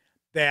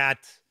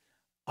 that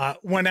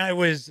when I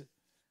was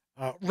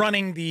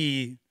running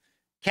the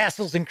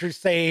Castles and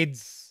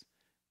Crusades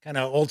kind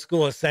of old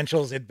school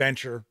essentials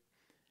adventure,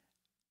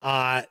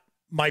 my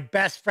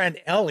best friend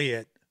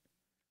Elliot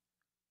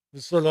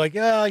was sort of like,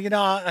 oh, you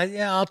know,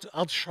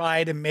 I'll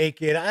try to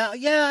make it.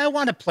 I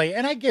want to play,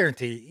 and I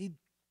guarantee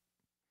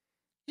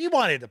he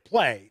wanted to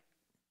play.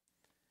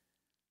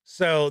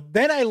 So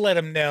then I let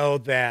him know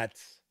that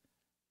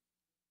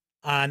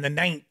on the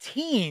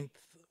 19th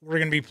we're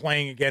going to be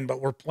playing again,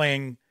 but we're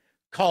playing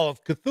Call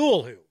of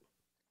Cthulhu,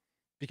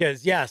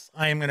 because yes,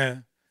 I am going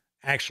to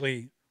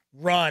actually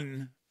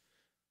run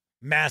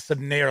Massive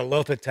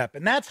Nyarlathotep,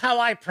 and that's how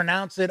I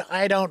pronounce it.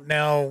 I don't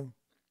know.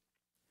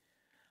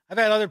 I've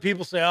had other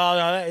people say, oh,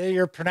 no,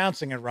 you're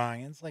pronouncing it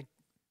wrong. And it's like,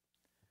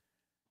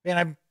 man,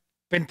 I've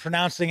been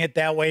pronouncing it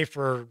that way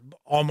for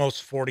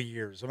almost 40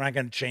 years. I'm not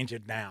going to change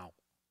it now.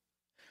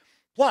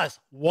 Plus,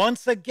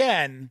 once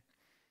again,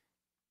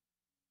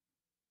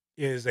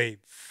 is a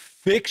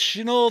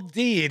fictional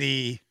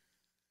deity.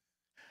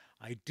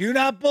 I do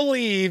not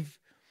believe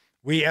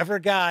we ever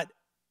got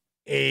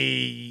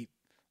a,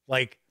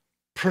 like,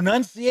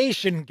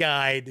 pronunciation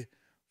guide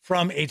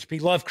from H.P.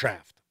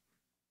 Lovecraft.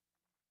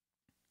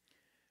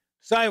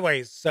 So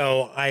anyways,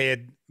 so I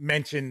had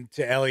mentioned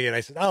to Elliot, I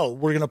said, oh,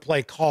 we're going to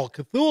play Call of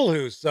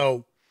Cthulhu.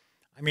 So,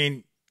 I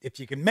mean, if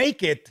you can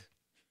make it,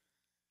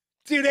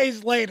 2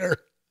 days later,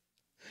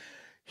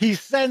 he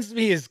sends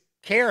me his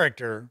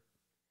character,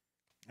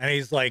 and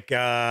he's like,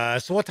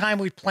 so what time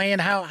we playing?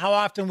 How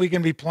often we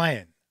can be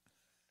playing?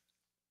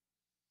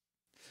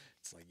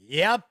 It's like,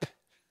 yep.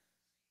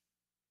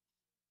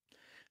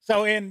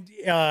 So, and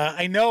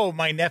I know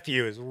my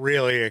nephew is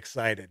really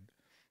excited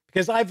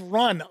because I've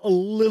run a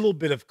little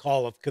bit of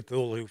Call of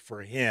Cthulhu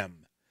for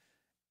him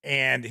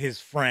and his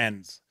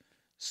friends.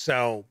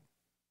 So,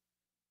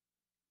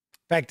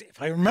 in fact,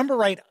 if I remember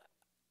right,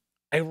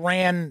 I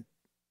ran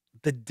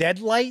the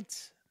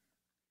Deadlight.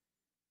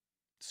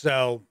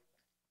 So,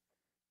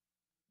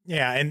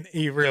 yeah, and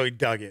he really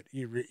dug it.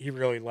 He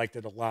really liked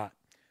it a lot.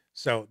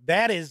 So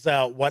that is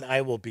what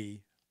I will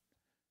be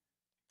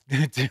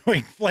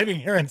doing.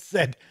 Flaming Heron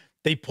said,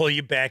 they pull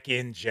you back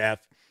in, Jeff.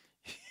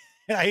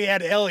 I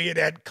had Elliot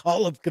at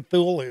Call of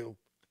Cthulhu.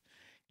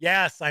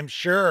 Yes, I'm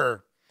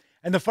sure.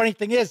 And the funny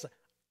thing is,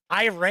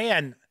 I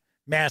ran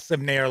Massive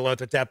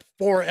Nyarlathotep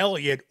for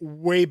Elliot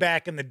way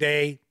back in the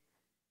day.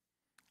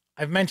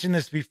 I've mentioned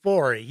this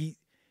before.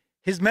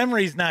 His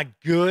memory's not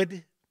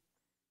good.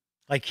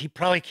 Like, he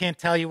probably can't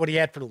tell you what he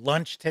had for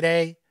lunch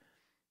today,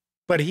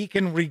 but he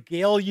can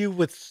regale you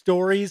with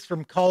stories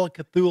from Call of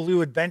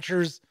Cthulhu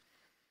adventures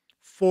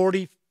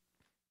 40,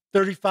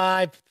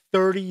 35,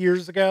 30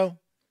 years ago.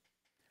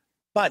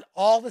 But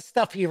all the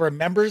stuff he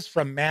remembers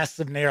from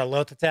Massive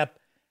Nyarlathotep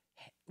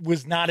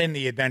was not in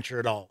the adventure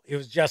at all. It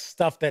was just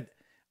stuff that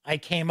I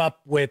came up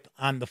with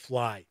on the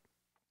fly.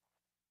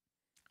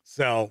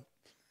 So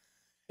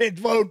it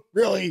won't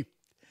really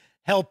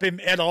help him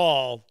at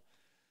all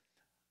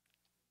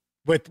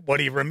with what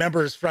he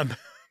remembers from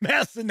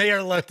Massive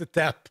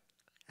Nyarlathotep.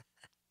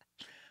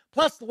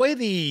 Plus, the way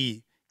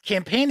the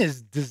campaign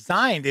is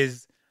designed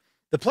is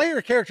the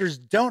player characters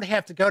don't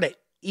have to go to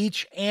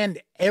each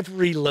and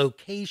every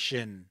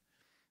location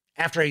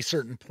after a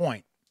certain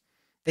point.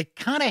 They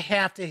kind of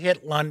have to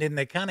hit London.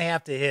 They kind of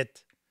have to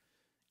hit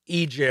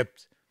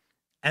Egypt.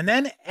 And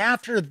then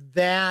after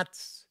that,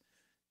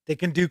 they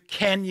can do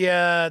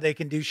Kenya. They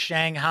can do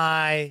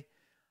Shanghai.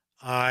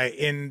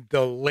 In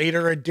the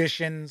later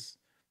editions,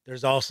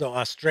 there's also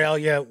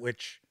Australia,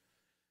 which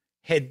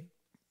had,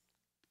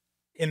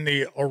 in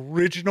the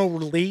original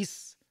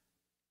release,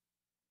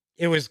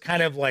 it was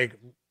kind of like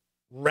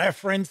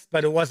referenced,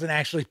 but it wasn't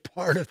actually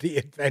part of the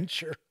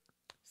adventure.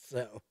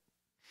 So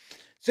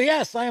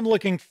yes, I am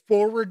looking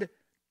forward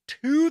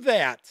to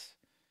that.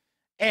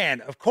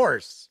 And of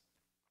course,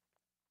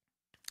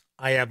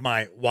 I have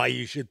my Why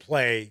You Should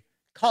Play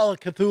Call of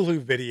Cthulhu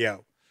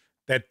video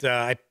that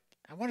I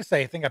want to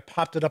say, I think I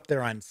popped it up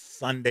there on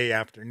Sunday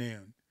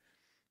afternoon.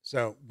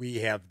 So we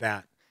have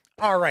that.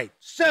 All right.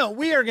 So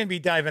we are going to be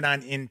diving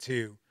on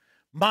into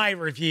my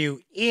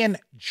review in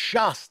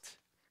just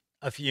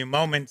a few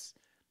moments.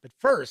 But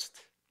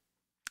first,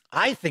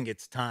 I think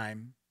it's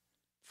time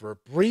for a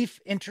brief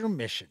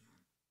intermission.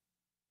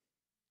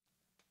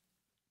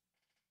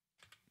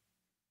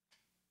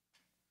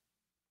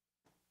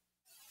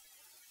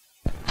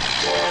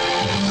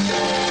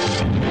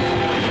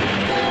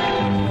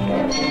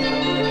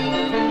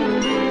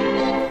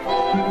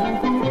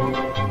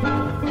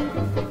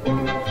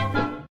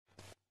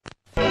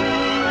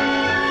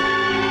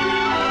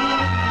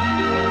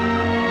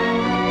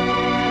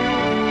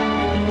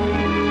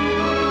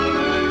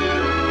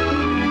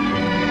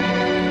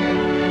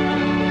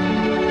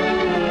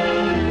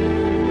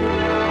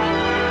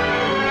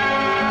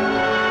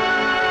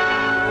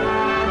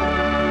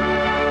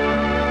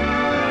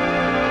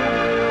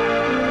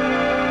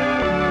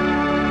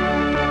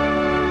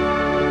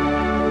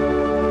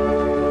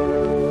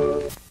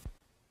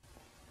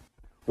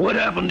 What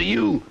happened to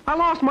you? I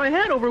lost my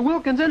head over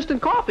Wilkins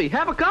Instant Coffee.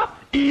 Have a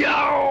cup?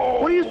 Yo!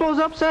 What do you suppose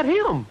upset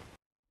him?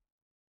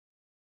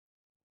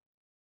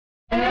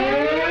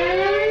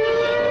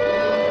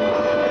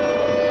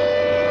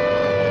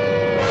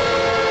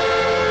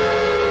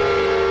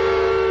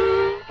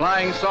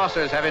 Flying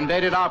saucers have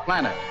invaded our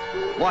planet.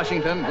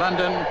 Washington,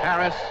 London,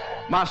 Paris,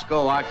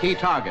 Moscow are key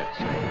targets.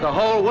 The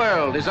whole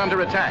world is under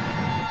attack.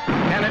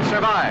 Can it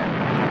survive?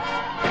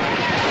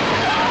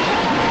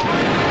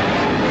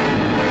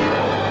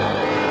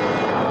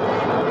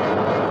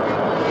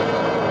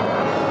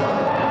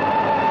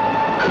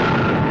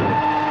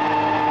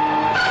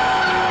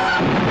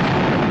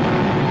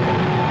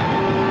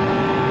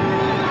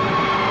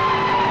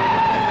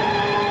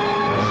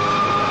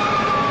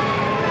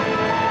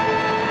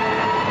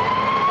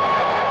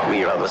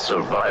 We are the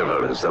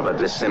survivors of a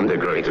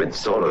disintegrated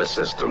solar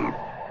system.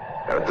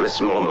 At this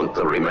moment,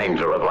 the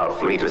remainder of our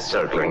fleet is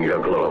circling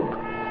your globe.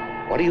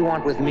 What do you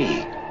want with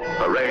me?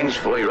 Arrange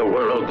for your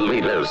world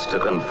leaders to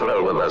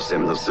confer with us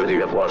in the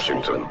city of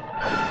Washington.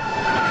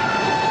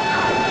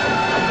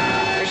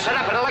 They set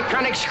up an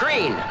electronic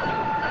screen.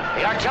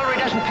 The artillery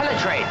doesn't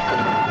penetrate.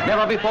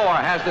 Never before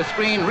has the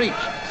screen reached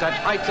such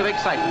heights of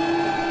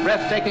excitement,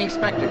 breathtaking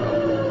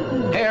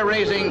spectacle,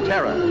 hair-raising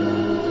terror.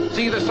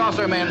 See the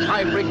saucermen's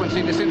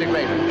high-frequency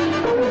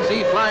disintegrators.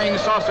 See flying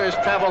saucers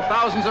travel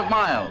thousands of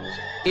miles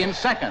in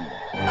seconds.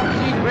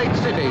 See great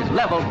cities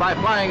leveled by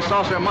flying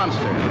saucer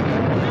monsters.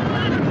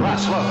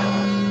 Russ, look.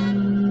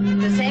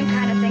 The same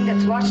kind of thing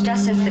that's watched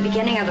us since the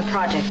beginning of the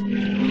project.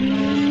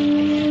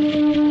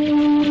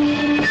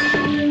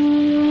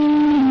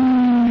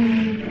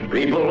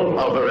 People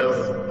of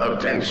Earth,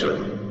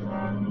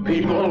 attention.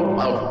 People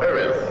of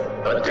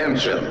Earth,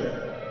 attention.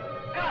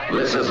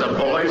 This is a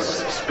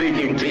voice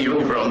speaking to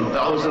you from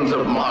thousands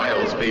of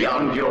miles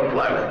beyond your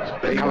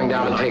planet. They're coming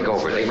down to take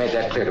over. They made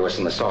that clear to us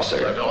in the saucer.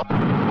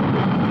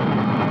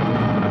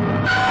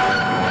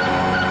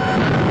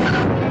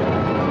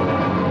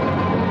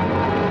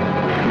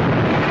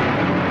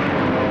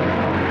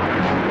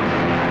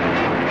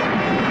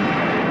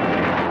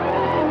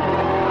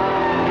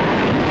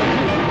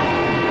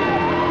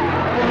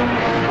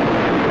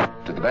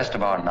 To the best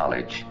of our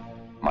knowledge,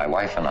 my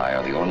wife and I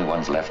are the only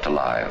ones left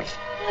alive.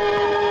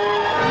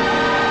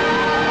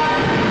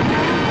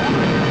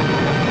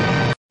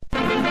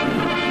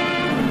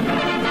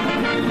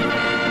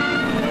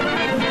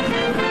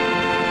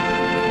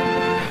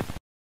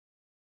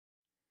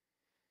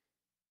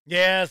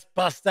 Yes,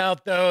 bust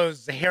out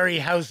those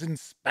Harryhausen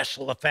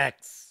special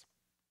effects.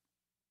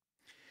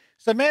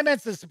 So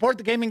amendments to support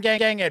the gaming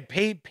gang at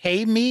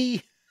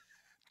PayMe.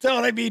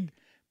 Don't I mean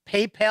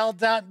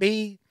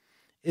PayPal.me?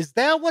 Is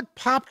that what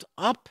popped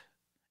up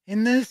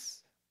in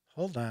this?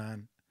 Hold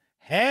on.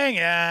 Hang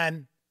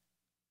on.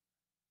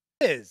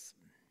 It is.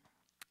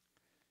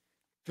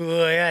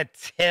 Boy, I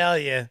tell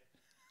you.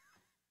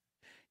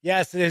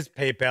 Yes, it is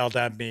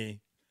PayPal.me.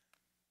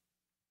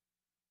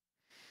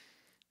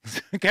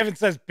 Kevin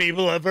says,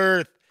 people of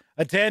Earth,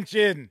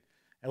 attention.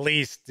 At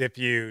least if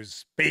you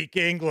speak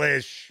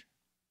English.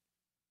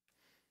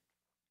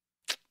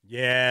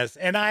 Yes,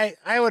 and I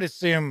would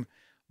assume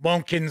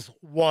Wonkins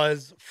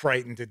was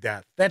frightened to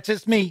death. That's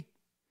just me.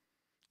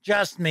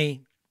 Just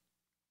me.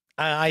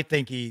 I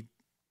think he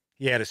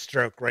had a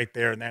stroke right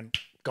there and then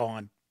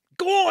gone.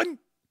 Gone!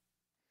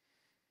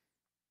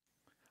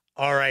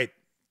 All right.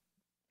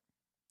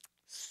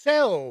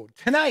 So,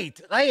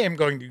 tonight, I am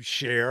going to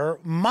share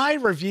my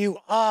review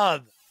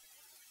of...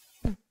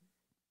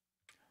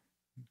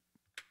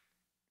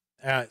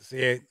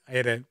 see, I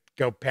had to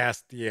go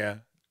past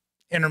the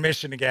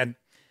intermission again.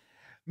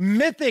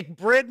 Mythic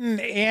Britain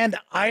and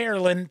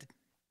Ireland.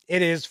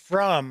 It is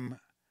from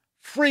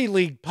Free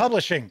League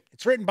Publishing.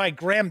 It's written by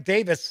Graham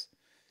Davis.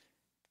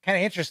 Kind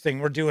of interesting.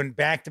 We're doing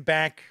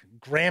back-to-back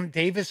Graham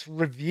Davis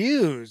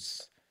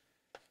reviews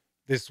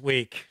this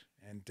week.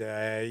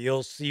 And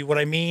you'll see what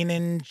I mean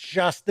in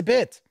just a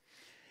bit.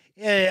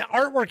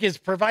 Artwork is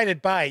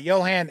provided by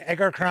Johan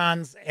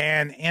Egerkrans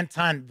and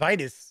Anton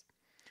Vitus.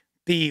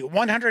 The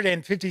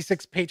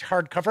 156-page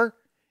hardcover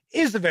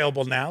is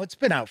available now. It's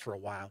been out for a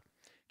while.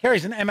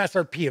 Carries an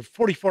MSRP of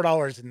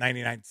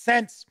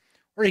 $44.99,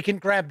 or you can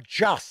grab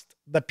just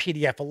the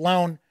PDF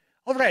alone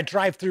over at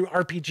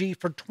DriveThruRPG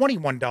for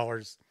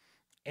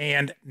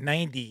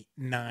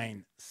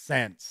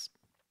 $21.99.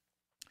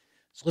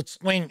 So let's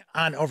swing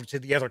on over to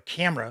the other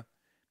camera,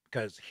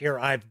 because here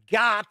I've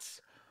got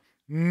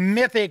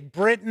Mythic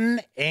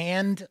Britain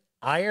and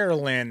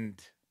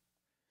Ireland.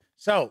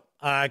 So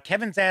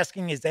Kevin's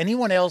asking, is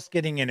anyone else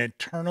getting an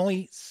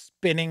eternally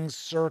spinning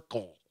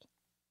circle?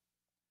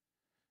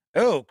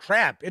 Oh,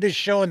 crap. It is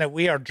showing that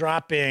we are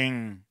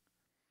dropping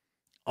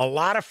a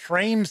lot of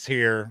frames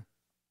here.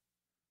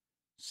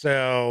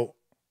 So,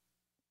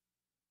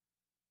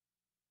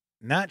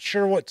 not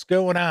sure what's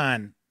going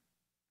on.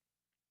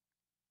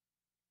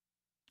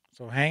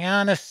 So, hang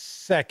on a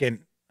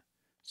second.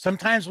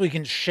 Sometimes we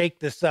can shake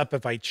this up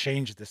if I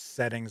change the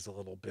settings a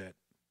little bit.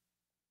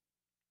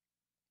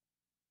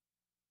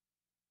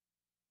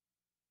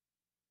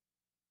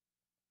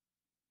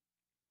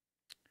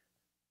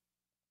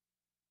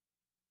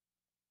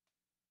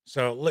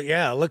 So,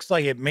 yeah, it looks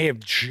like it may have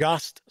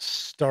just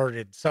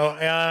started. So,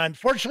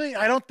 unfortunately,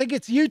 I don't think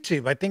it's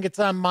YouTube. I think it's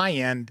on my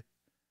end.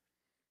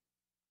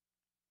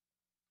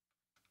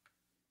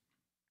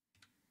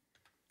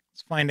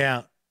 Let's find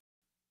out.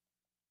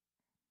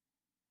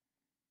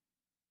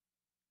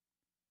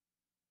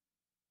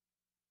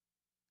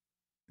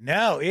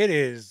 No, it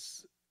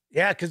is.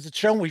 Yeah, because it's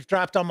showing we've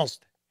dropped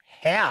almost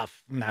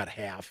half, not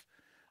half,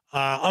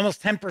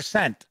 almost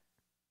 10%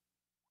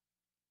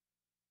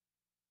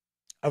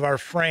 of our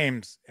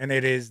frames, and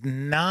it is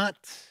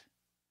not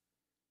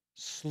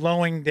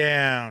slowing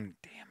down.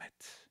 Damn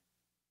it.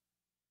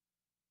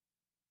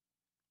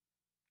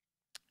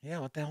 Yeah,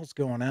 what the hell's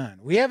going on?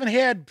 We haven't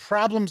had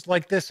problems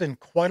like this in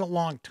quite a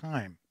long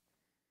time.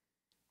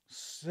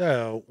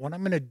 So what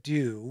I'm going to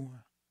do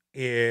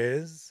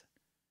is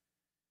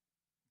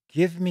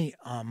give me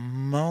a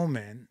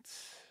moment.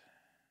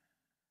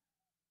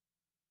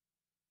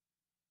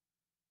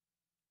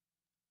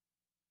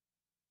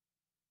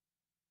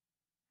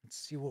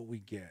 Let's see what we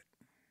get.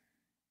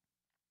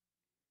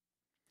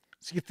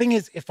 So the thing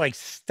is, if I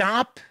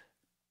stop,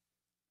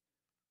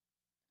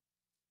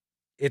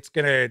 it's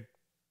going to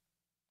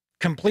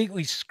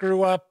completely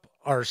screw up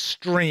our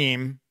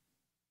stream,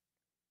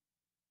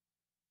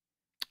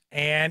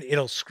 and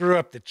it'll screw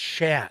up the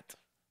chat.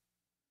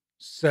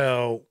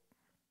 So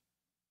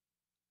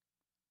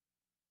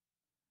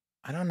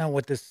I don't know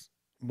what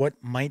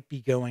might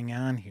be going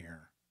on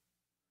here.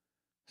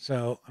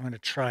 So I'm going to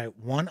try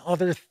one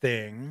other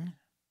thing.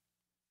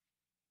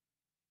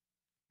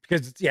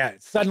 Because, yeah,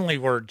 suddenly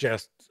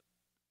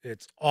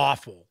it's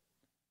awful.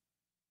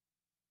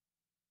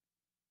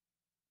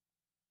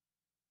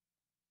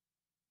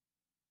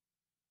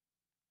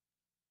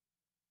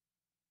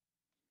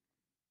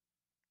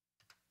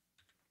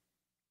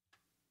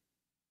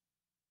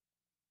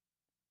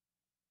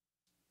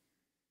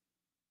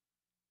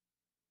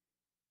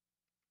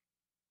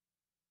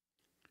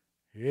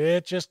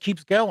 It just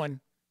keeps going.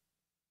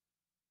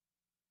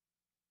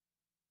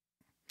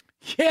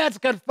 Yeah, it's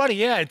kind of funny.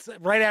 Yeah, it's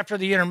right after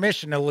the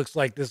intermission. It looks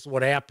like this is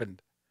what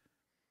happened.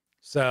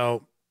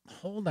 So,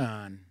 hold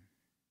on.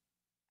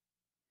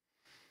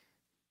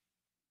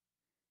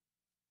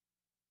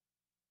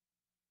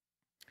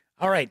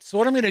 All right, so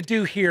what I'm going to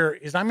do here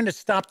is I'm going to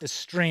stop the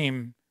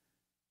stream.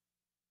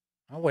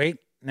 Oh, wait.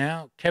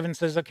 Now, Kevin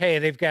says, okay,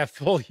 they've got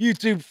full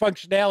YouTube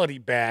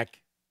functionality back.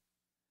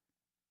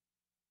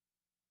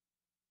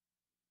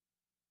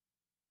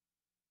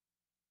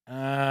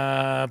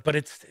 But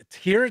it's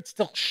here, it's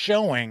still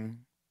showing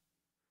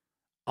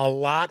a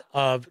lot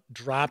of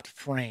dropped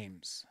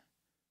frames.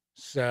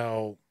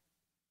 So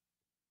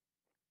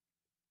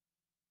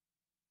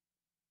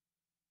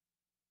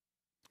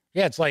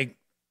yeah, it's like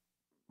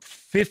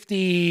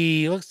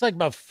 50, looks like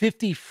about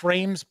 50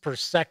 frames per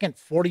second,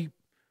 40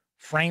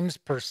 frames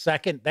per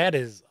second. That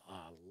is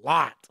a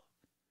lot.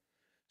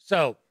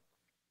 So,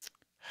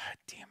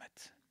 damn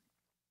it.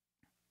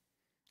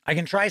 I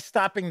can try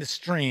stopping the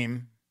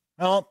stream.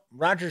 Well,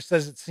 Roger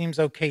says it seems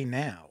okay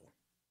now.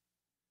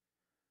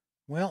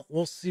 Well,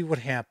 we'll see what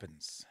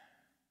happens.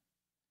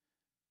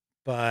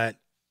 But,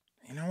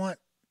 you know what?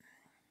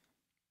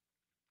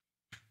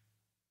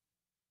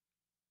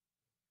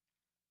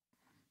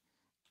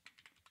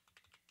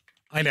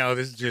 I know,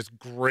 this is just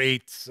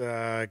great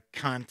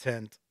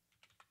content.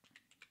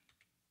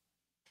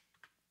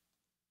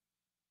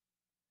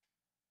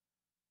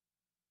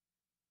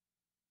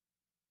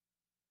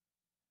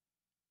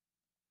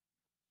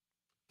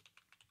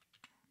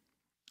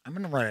 I'm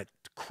going to run a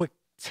quick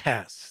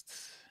test.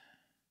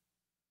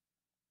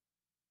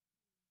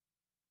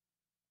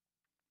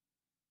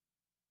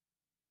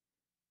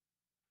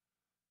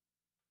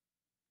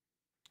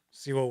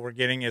 See what we're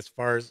getting as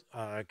far as,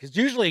 because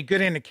usually a good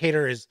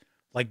indicator is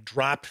like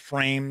dropped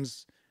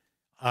frames,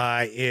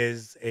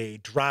 is a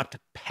dropped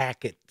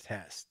packet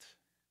test.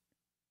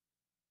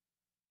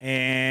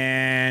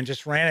 And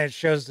just ran it, it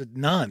shows that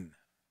none.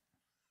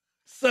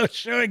 So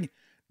showing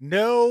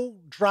no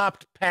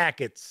dropped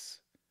packets.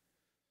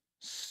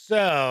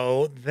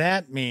 So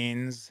that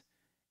means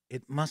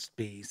it must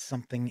be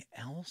something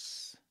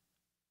else.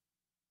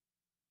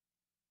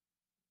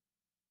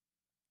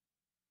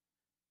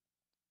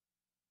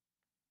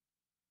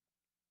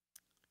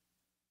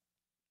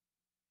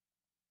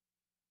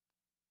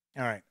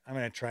 All right, I'm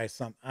going to try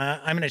some.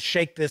 I'm going to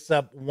shake this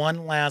up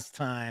one last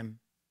time.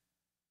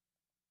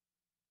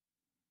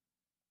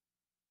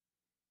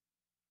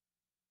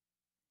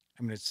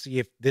 I'm going to see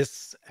if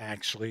this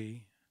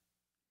actually...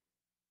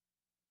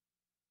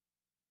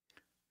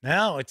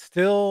 No, it's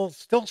still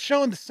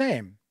showing the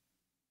same.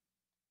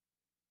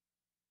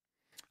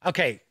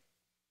 Okay.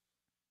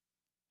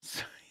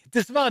 So,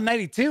 Disavowed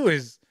 92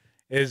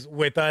 is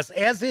with us,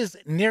 as is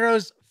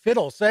Nero's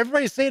Fiddle. So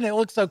everybody's saying it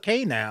looks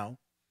okay now,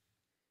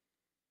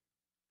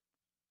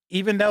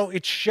 even though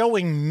it's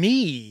showing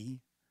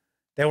me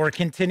that we're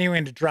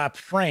continuing to drop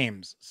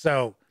frames.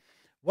 So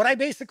what I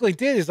basically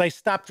did is I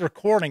stopped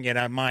recording it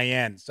on my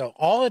end. So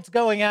all that's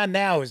going on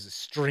now is a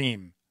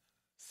stream.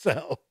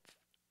 So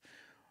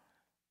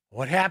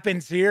what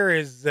happens here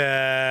is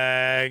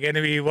going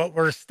to be what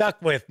we're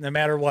stuck with no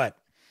matter what.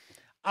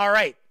 All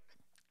right.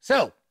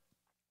 So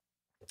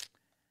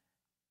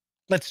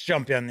let's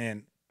jump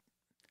in.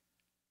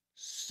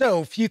 So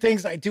a few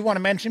things I do want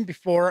to mention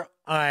before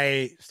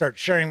I start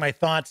sharing my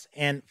thoughts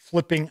and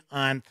flipping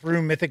on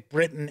through Mythic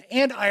Britain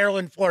and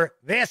Ireland for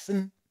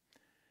Vaesen.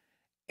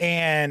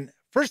 And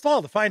first of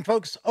all, the fine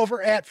folks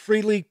over at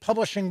Free League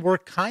Publishing were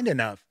kind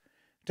enough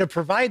to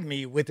provide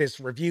me with this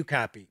review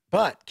copy.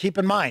 But keep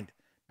in mind,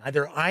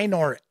 neither I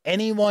nor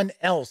anyone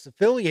else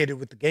affiliated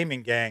with the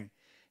gaming gang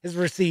has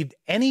received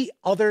any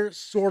other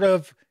sort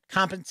of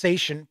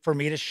compensation for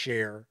me to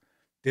share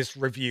this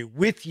review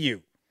with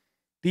you.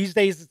 These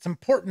days, it's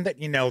important that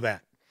you know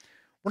that.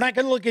 We're not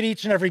going to look at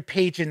each and every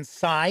page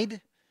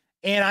inside,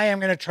 and I am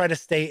going to try to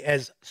stay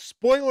as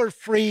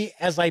spoiler-free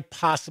as I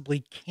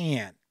possibly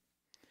can.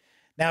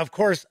 Now, of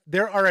course,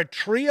 there are a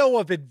trio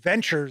of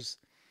adventures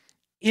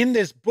in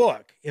this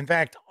book. In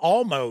fact,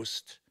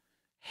 almost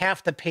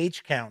half the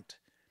page count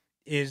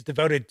is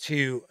devoted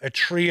to a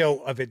trio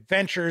of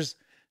adventures.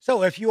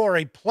 So if you are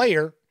a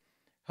player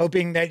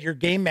hoping that your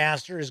game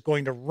master is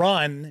going to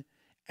run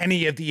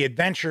any of the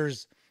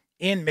adventures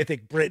in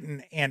Mythic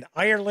Britain and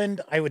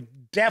Ireland, I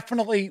would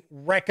definitely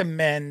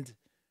recommend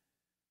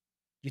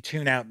you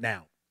tune out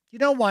now. You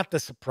don't want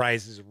the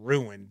surprises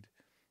ruined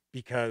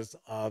because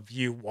of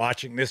you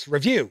watching this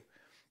review.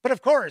 But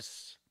of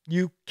course,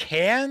 you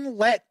can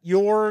let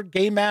your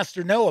game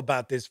master know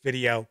about this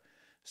video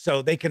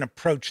so they can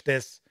approach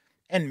this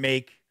and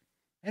make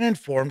an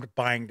informed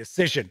buying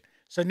decision.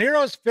 So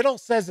Nero's Fiddle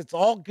says it's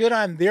all good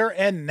on their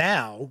end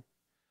now.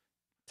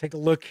 Take a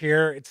look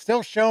here. It's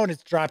still showing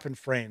it's dropping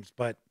frames,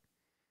 but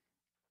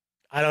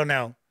I don't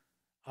know.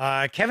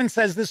 Kevin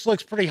says this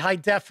looks pretty high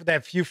def for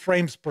that few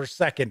frames per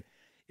second.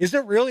 Is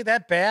it really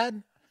that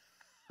bad?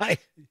 He's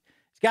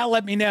got to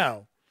let me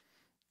know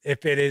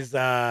if it is.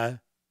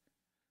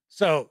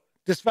 So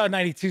Disavowed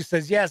 92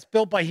 says, yes,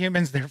 built by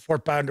humans, therefore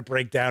bound to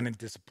break down and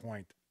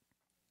disappoint.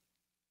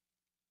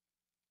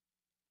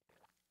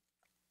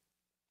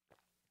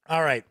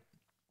 All right.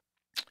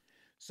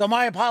 So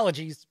my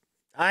apologies.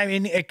 I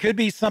mean, it could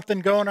be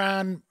something going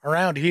on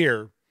around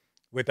here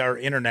with our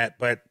internet,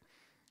 but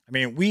I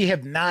mean, we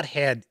have not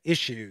had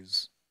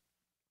issues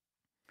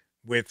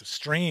with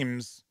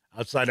streams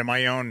outside of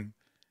my own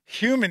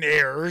human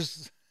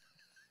errors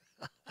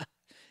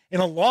in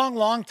a long,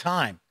 long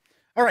time.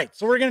 All right,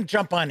 so we're going to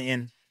jump on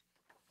in.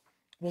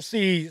 We'll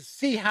see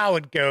how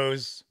it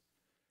goes.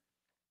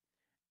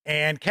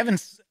 And Kevin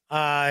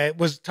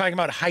was talking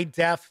about high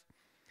def.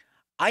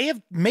 I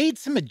have made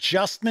some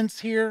adjustments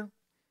here,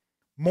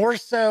 more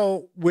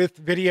so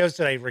with videos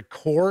that I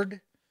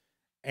record,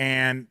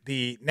 and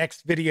the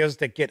next videos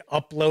that get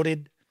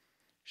uploaded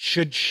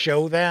should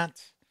show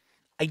that.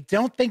 I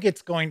don't think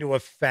it's going to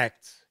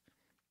affect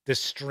the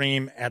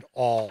stream at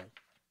all.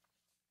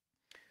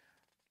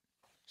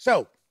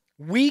 So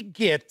we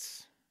get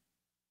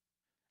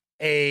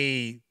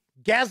a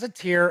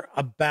gazetteer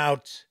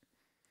about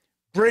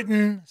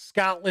Britain,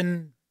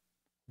 Scotland,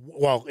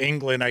 well,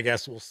 England, I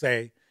guess we'll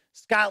say,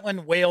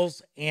 Scotland,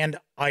 Wales, and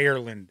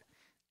Ireland.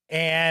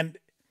 And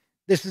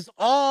this is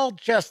all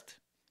just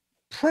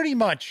pretty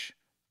much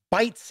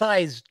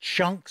bite-sized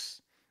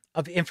chunks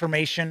of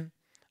information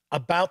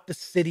about the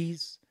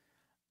cities,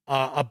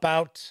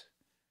 about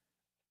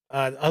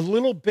a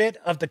little bit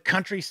of the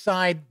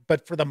countryside,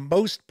 but for the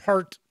most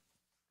part,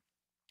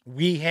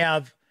 we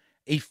have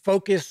a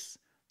focus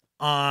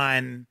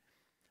on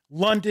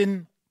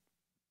London,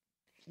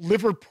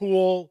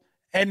 Liverpool,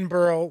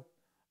 Edinburgh,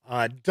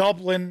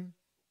 Dublin,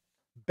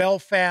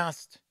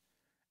 Belfast,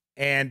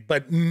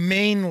 but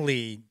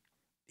mainly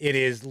it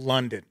is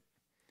London.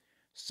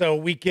 So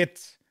we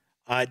get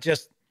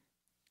just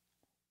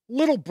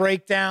little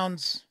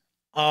breakdowns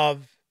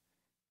of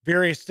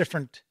various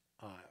different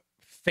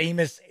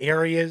famous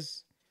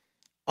areas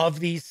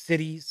of these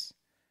cities,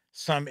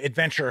 some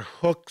adventure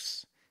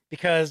hooks,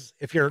 because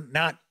if you're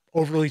not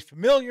overly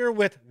familiar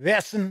with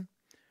Vaesen,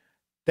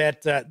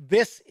 that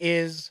this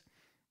is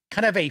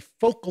kind of a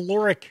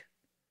folkloric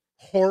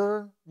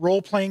horror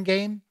role-playing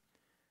game,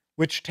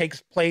 which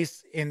takes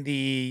place in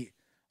the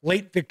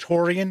late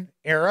Victorian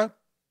era.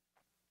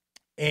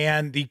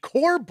 And the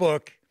core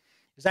book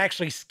is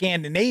actually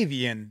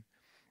Scandinavian.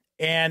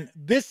 And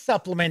this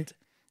supplement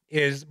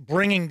is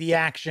bringing the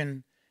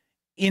action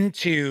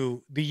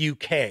into the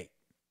UK.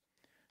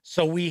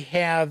 So we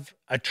have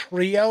a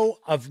trio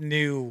of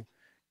new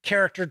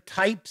character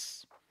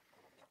types.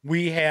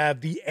 We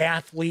have the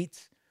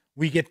athlete,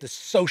 we get the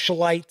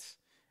socialite,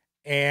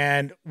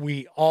 and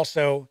we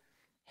also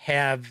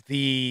have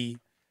the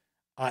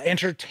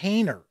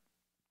entertainer.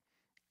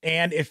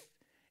 And if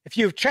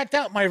you've checked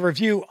out my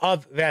review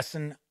of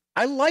Vaesen,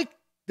 I like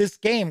this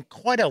game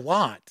quite a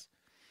lot.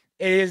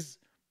 It is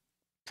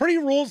pretty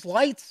rules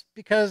light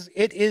because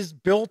it is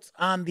built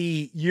on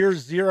the Year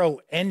Zero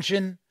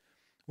engine,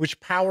 which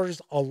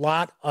powers a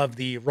lot of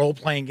the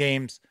role-playing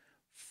games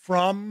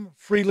from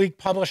Free League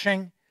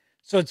Publishing.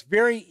 So it's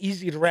very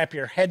easy to wrap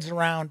your heads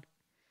around.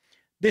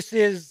 This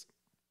is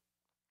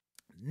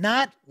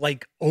not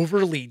like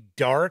overly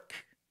dark.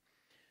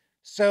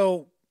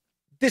 So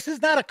this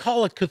is not a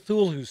Call of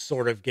Cthulhu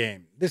sort of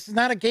game. This is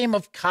not a game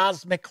of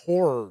cosmic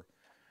horror.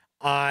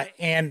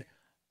 And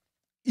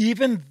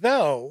even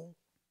though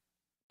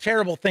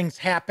terrible things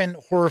happen,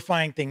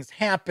 horrifying things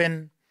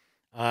happen,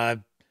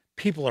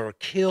 people are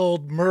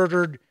killed,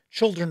 murdered,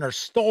 children are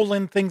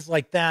stolen, things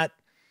like that,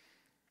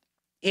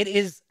 it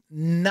is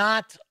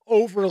not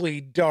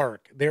overly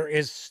dark. There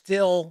is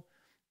still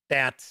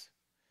that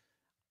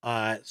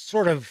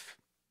sort of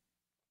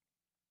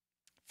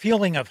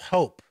feeling of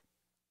hope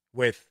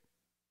with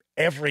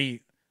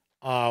every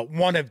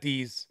one of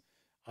these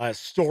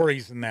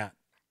stories in that.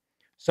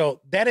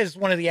 So that is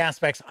one of the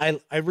aspects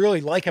I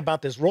really like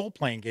about this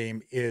role-playing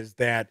game, is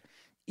that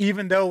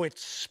even though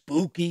it's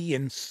spooky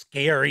and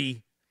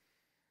scary,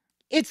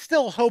 it's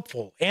still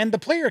hopeful. And the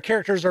player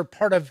characters are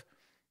part of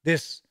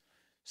this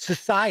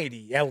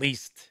society, at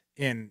least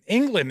in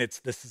England, it's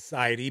the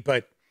society,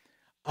 but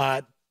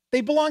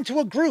they belong to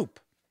a group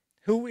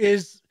who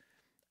is,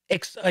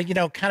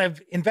 kind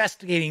of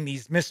investigating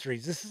these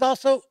mysteries. This is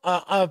also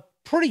a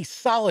pretty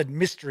solid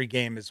mystery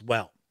game as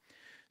well.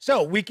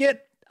 So we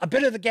get a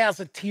bit of the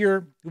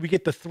Gazetteer, we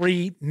get the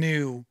 3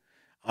 new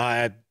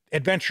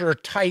adventurer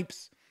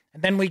types,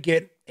 and then we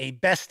get a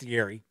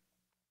bestiary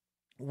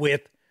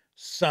with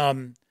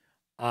some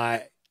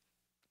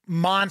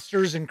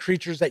monsters and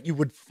creatures that you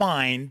would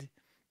find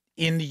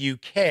in the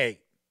UK.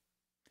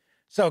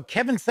 So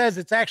Kevin says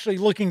it's actually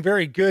looking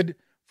very good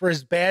for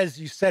as bad as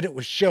you said it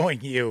was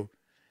showing you.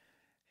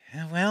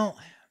 Well,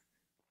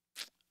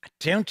 I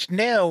don't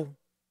know.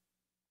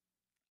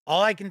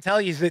 All I can tell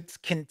you is it's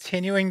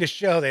continuing to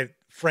show that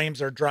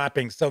frames are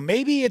dropping. So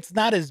maybe it's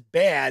not as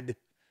bad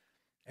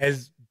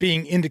as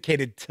being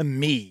indicated to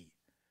me.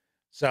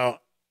 So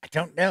I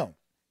don't know.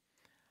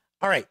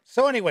 All right.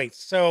 So anyway,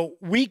 so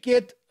we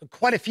get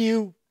quite a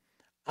few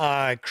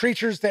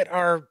creatures that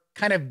are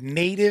kind of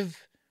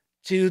native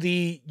to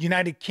the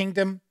United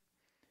Kingdom.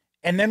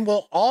 And then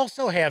we'll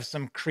also have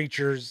some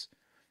creatures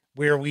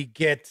where we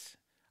get,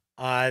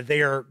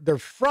 they're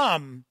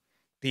from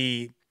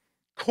the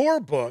core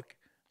book,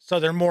 so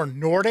they're more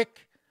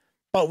Nordic,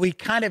 but we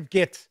kind of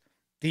get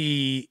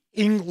the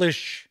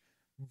English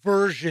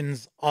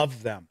versions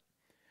of them.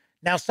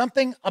 Now,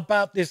 something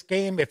about this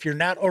game, if you're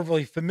not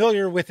overly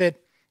familiar with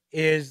it,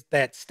 is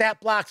that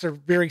stat blocks are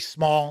very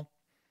small,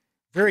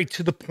 very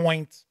to the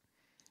point.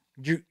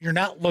 You're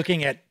not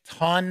looking at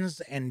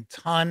tons and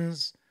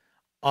tons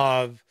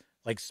of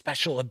like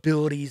special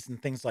abilities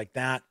and things like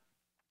that.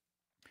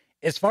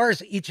 As far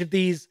as each of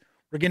these,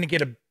 we're going to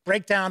get a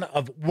breakdown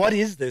of what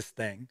is this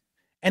thing.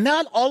 And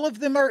not all of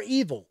them are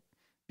evil,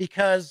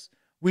 because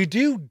we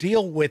do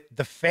deal with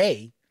the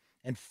fae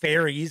and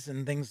fairies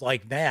and things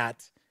like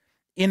that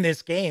in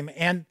this game.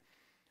 And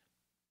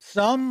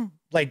some,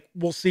 like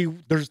we'll see,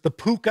 there's the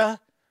puka.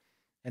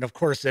 And of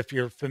course, if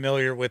you're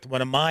familiar with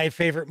one of my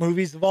favorite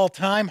movies of all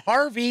time,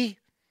 Harvey,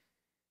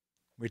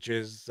 which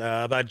is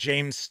about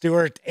James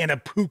Stewart and a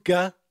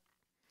puka,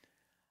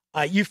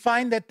 you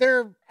find that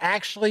they're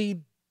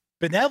actually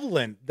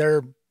benevolent.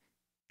 They're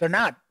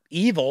not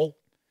evil.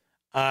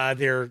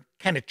 They're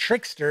kind of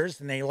tricksters,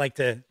 and they like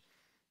to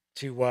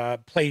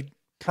play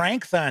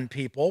pranks on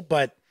people,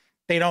 but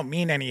they don't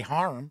mean any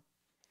harm.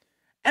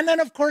 And then,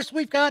 of course,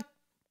 we've got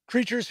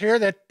creatures here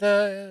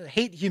that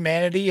hate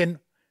humanity and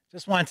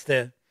just wants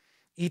to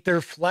eat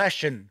their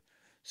flesh and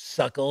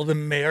suckle the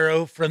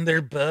marrow from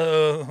their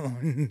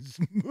bones.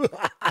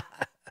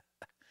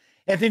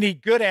 Anthony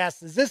Good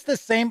asks, is this the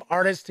same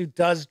artist who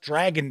does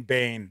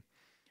Dragonbane?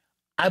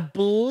 I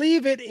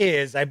believe it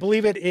is. I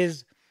believe it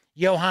is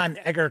Johan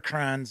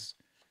Egerkrans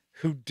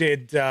who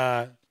did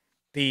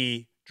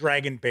the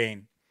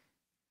Dragonbane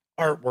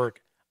artwork.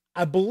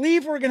 I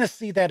believe we're going to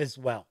see that as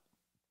well.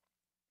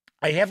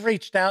 I have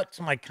reached out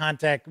to my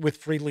contact with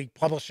Free League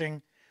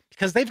Publishing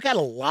because they've got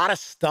a lot of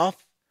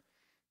stuff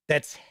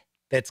that's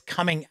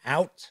coming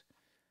out,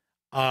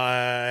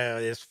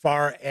 as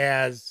far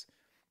as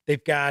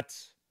they've got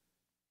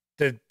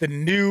the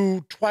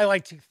new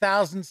Twilight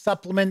 2000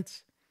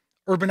 supplement,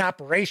 Urban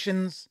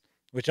Operations,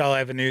 which I'll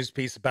have a news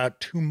piece about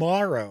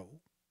tomorrow.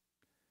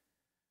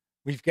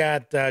 We've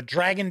got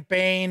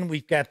Dragonbane.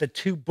 We've got the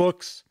 2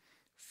 books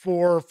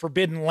for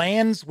Forbidden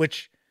Lands,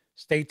 which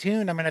Stay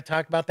tuned. I'm going to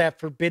talk about that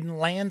Forbidden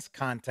Lands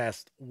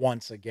contest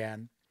once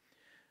again.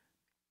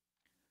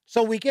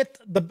 So we get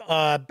the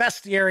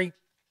bestiary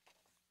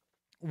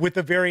with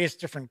the various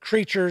different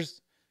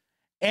creatures.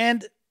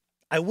 And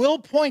I will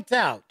point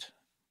out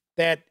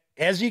that,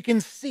 as you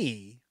can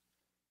see,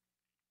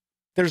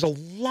 there's a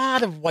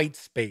lot of white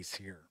space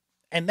here.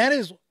 And that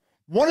is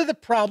one of the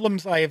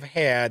problems I have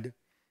had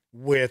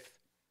with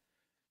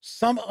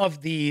some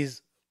of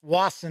these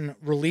Vaesen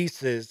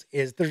releases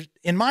is there's,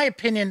 in my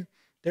opinion,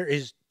 there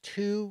is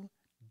too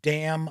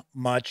damn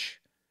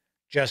much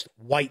just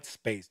white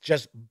space,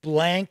 just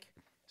blank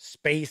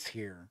space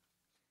here.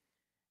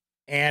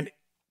 And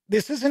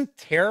this isn't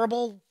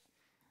terrible,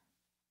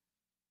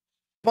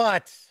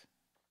 but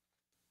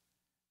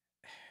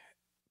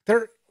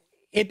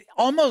it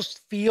almost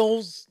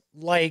feels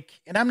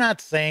like, and I'm not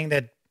saying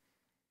that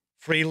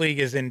Free League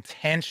is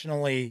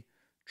intentionally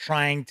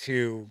trying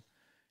to,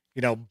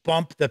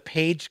 bump the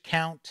page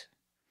count,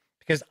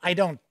 because I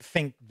don't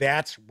think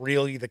that's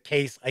really the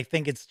case. I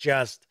think it's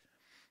just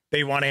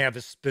they want to have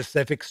a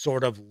specific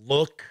sort of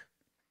look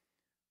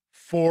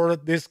for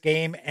this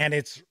game and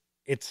its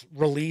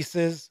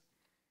releases.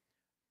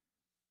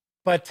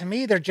 But to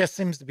me, there just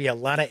seems to be a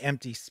lot of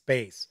empty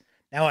space.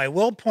 Now, I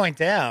will point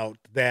out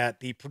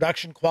that the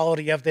production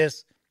quality of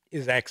this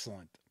is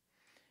excellent.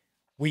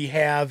 We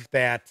have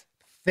that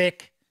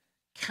thick,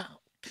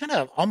 kind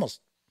of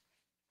almost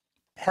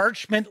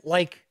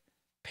parchment-like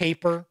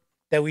paper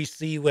that we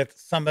see with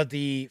some of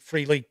the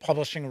Free League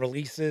publishing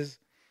releases,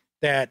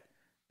 that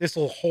this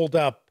will hold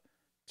up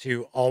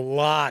to a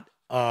lot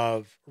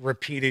of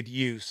repeated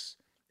use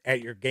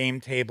at your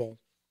game table.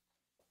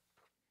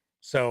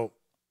 So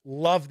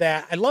love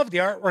that. I love the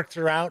artwork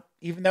throughout,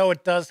 even though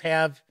it does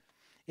have,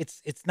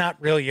 it's not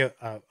really a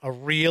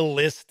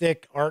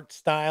realistic art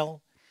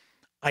style.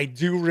 I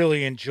do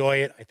really enjoy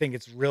it. I think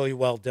it's really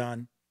well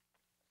done.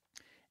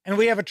 And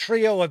we have a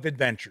trio of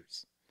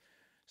adventures.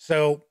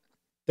 So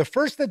the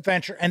first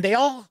adventure, and they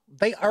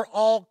are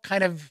all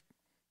kind of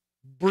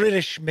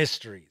British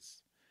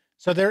mysteries.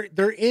 So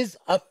there is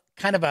a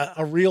kind of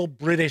a real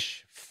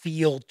British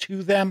feel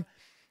to them.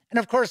 And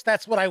of course,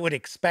 that's what I would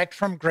expect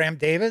from Graham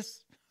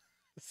Davis.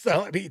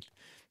 So, I mean,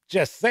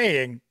 just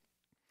saying.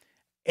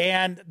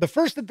 And the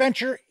first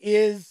adventure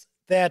is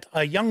that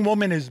a young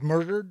woman is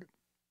murdered.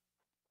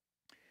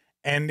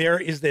 And there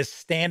is this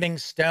standing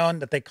stone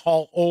that they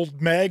call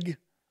Old Meg,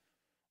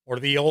 or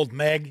the Old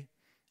Meg.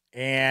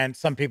 And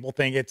some people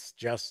think it's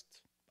just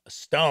a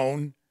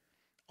stone.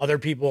 Other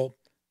people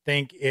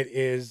think it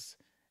is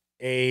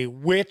a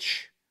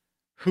witch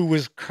who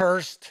was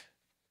cursed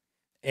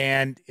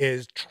and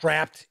is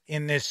trapped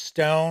in this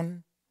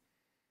stone.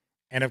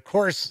 And of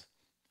course,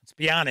 let's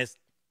be honest,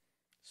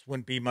 this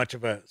wouldn't be much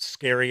of a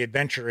scary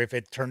adventure if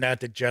it turned out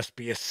to just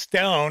be a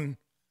stone.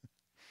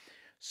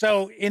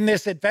 So in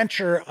this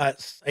adventure,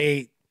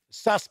 a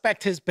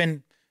suspect has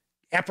been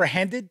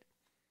apprehended,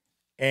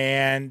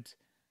 and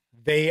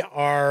they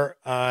are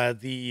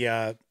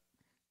the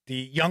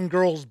young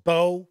girl's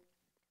beau.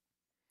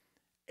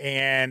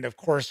 And of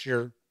course,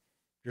 you're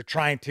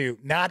trying to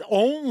not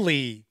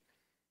only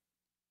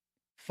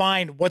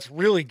find what's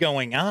really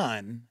going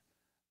on,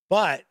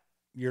 but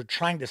you're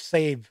trying to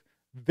save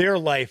their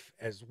life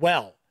as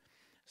well.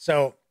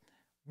 So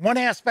one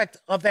aspect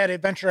of that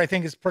adventure I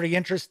think is pretty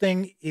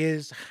interesting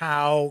is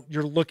how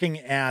you're looking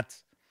at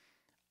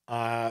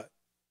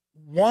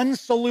one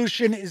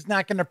solution is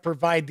not going to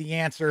provide the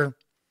answer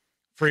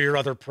for your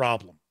other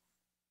problem.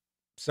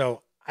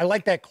 So I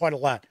like that quite a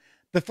lot.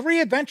 The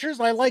three adventures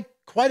I like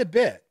quite a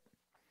bit.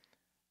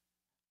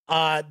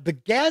 The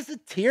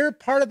Gazetteer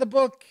part of the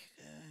book,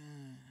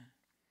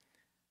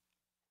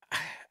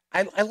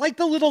 I like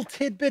the little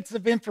tidbits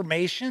of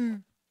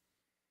information,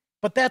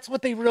 but that's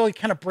what they really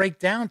kind of break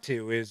down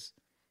to is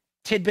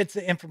tidbits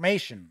of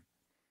information.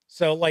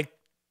 So like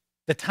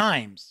the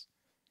Times,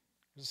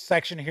 there's a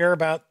section here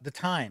about the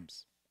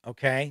Times.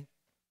 Okay.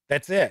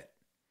 That's it.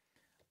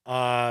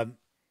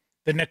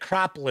 The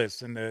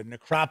Necropolis and the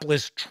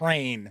Necropolis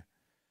train,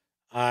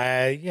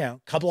 a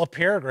couple of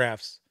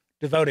paragraphs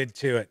devoted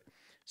to it.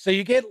 So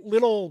you get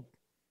little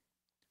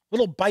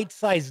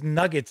bite-sized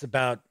nuggets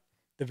about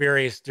the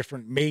various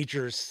different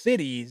major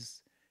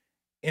cities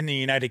in the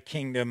United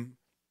Kingdom.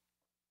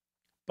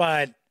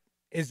 But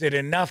is it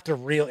enough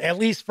to at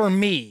least for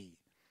me,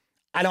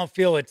 I don't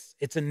feel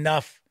it's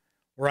enough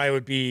where I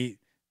would be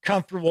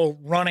comfortable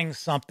running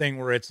something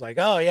where it's like,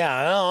 oh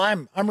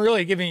yeah, I'm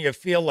really giving you a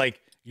feel like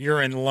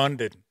you're in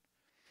London.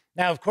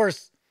 Now, of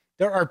course,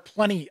 there are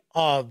plenty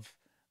of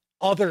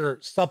other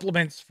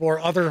supplements for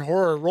other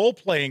horror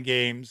role-playing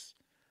games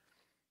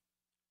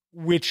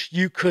which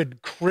you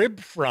could crib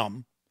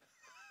from.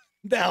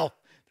 Now,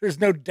 there's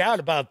no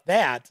doubt about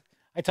that.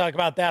 I talk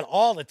about that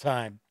all the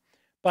time.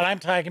 But I'm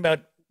talking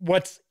about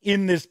what's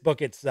in this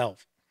book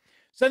itself.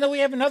 So then we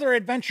have another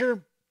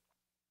adventure,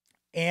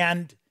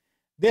 and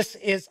this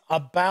is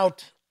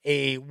about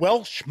a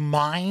Welsh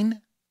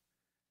mine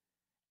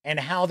and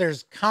how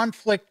there's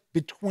conflict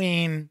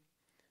between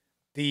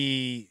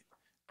the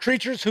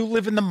creatures who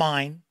live in the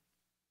mine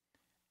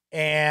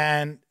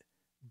and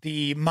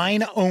the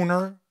mine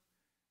owner,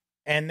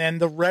 and then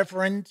the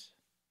reverend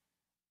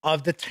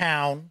of the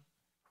town.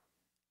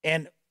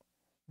 And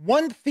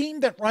one theme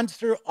that runs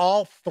through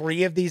all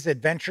three of these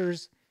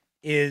adventures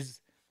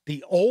is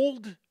the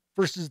old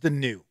versus the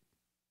new.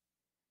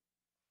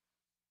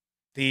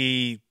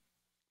 The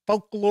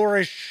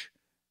folklorish,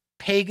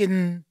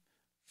 pagan,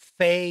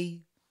 fae,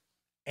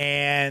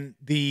 and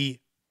the,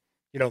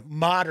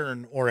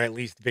 modern, or at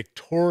least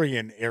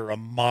Victorian era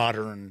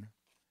modern,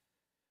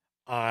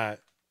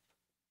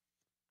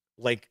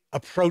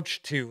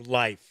 approach to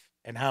life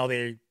and how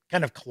they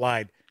kind of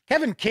collide.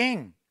 Kevin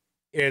King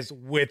is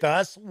with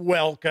us.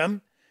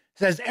 Welcome.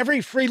 Says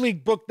every Free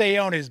League book they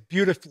own is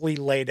beautifully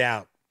laid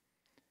out.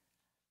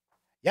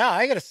 Yeah,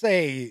 I got to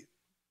say,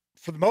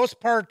 for the most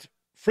part,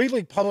 Free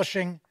League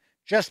Publishing,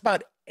 just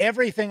about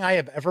everything I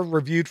have ever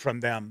reviewed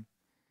from them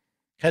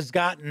has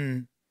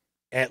gotten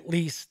at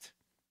least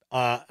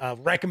a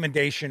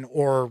recommendation,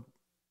 or,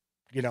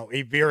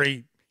 a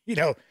very,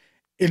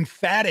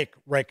 emphatic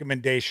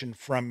recommendation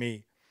from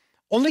me.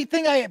 Only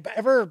thing I have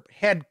ever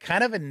had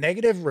kind of a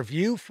negative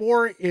review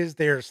for is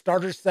their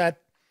starter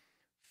set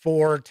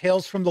for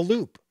Tales from the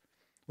Loop,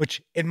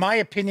 which, in my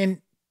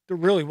opinion, there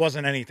really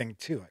wasn't anything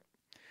to it.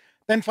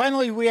 Then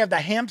finally, we have the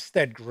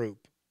Hampstead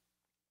Group,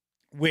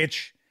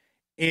 which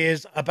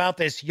is about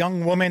this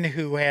young woman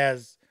who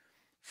has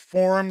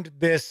formed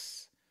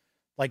this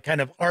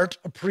kind of art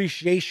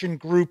appreciation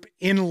group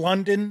in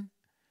London.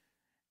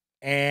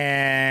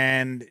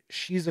 And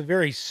she's a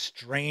very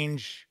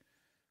strange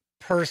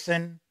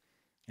person.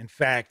 In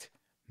fact,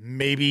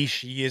 maybe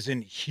she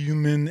isn't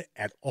human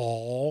at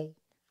all.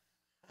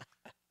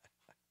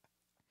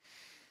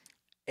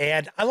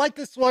 And I like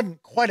this one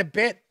quite a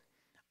bit.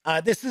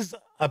 This is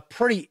a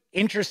pretty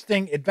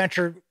interesting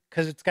adventure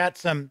because it's got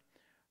some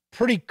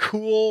pretty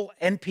cool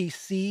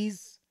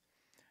NPCs,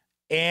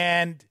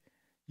 and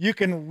you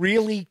can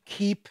really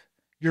keep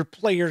your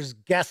players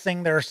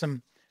guessing. There are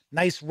some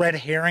nice red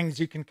herrings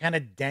you can kind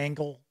of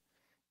dangle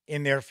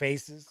in their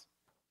faces.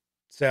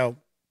 So,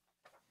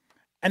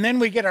 and then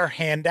we get our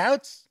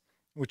handouts,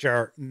 which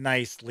are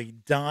nicely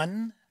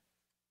done.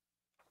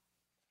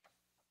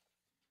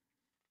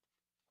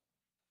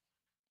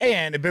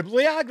 And a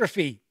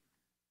bibliography.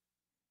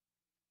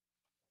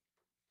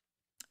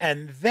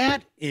 And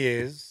that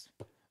is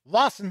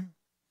Vaesen,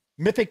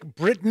 Mythic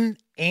Britain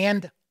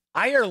and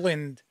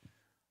Ireland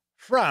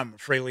from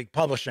Free League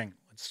Publishing.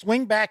 Let's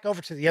swing back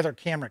over to the other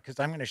camera because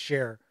I'm going to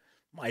share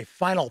my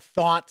final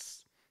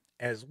thoughts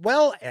as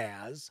well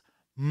as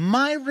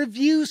my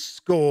review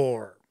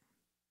score.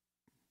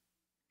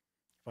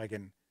 If I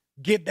can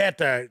get that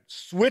to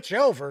switch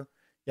over.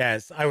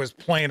 Yes, I was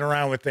playing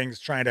around with things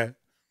trying to,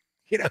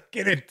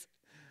 get it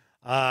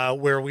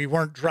where we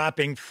weren't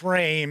dropping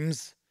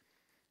frames,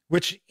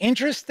 which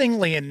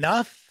interestingly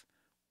enough,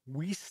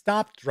 we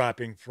stopped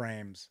dropping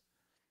frames.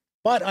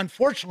 But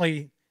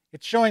unfortunately,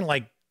 it's showing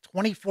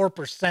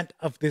 24%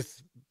 of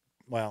this,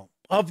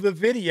 of the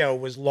video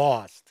was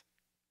lost.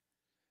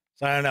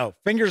 So I don't know.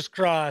 Fingers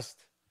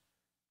crossed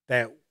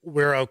that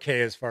we're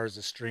okay as far as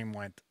the stream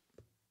went.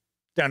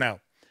 Don't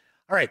know.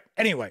 All right.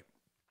 Anyway,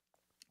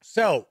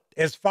 so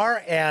as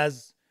far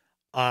as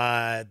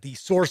the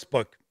source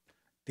book,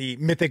 the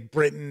Mythic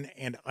Britain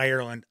and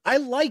Ireland, I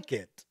like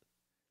it.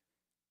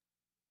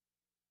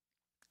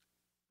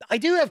 I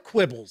do have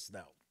quibbles,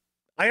 though.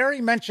 I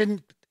already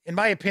mentioned, in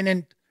my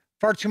opinion,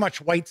 far too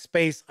much white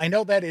space. I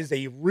know that is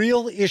a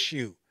real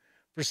issue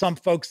for some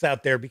folks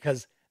out there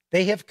because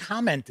they have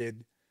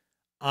commented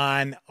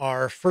on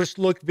our first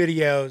look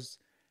videos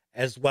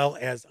as well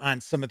as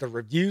on some of the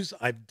reviews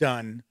I've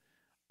done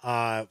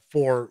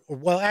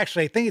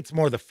actually, I think it's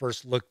more the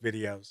first look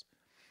videos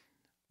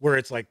where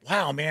it's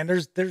wow, man,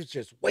 there's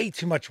just way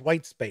too much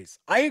white space.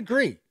 I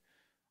agree.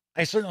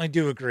 I certainly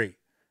do agree.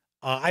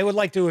 I would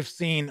like to have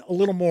seen a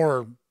little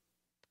more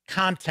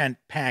content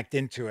packed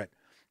into it.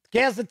 The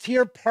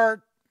gazetteer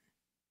part,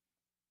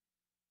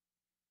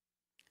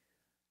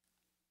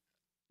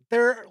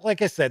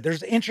 like I said,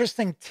 there's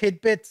interesting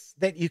tidbits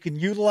that you can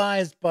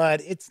utilize,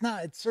 but it's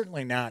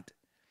certainly not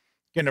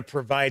going to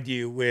provide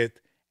you with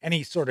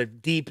any sort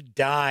of deep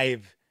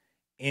dive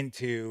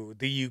into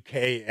the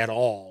UK at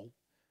all.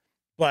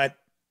 But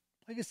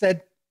like I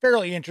said,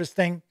 fairly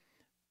interesting.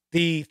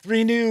 The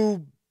 3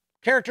 new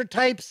character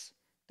types,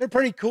 they're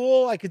pretty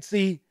cool. I could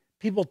see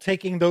people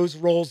taking those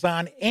roles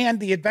on, and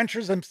the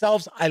adventures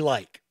themselves I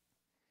like.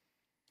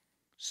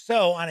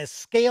 So on a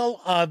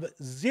scale of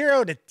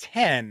 0 to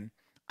 10,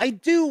 I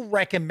do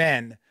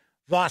recommend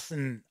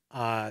Vaesen,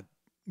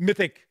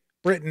 Mythic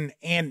Britain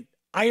and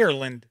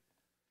Ireland.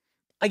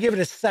 I give it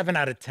a 7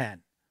 out of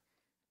 10.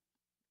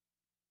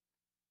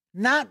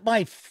 Not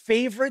my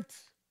favorite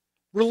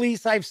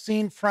release I've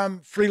seen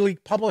from Free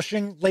League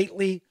Publishing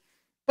lately,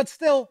 but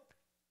still,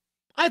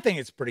 I think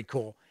it's pretty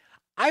cool.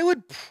 I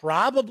would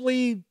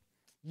probably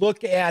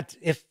look at,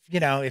 if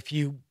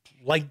you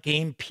like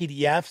game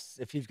PDFs,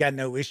 if you've got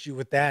no issue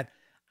with that,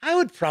 I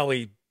would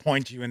probably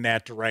point you in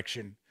that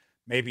direction,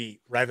 maybe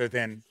rather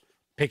than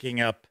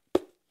picking up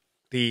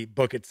the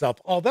book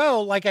itself.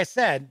 Although, like I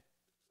said,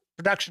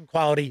 production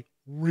quality,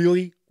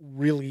 really,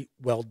 really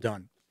well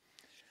done.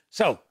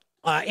 So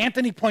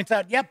Anthony points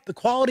out, yep, the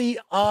quality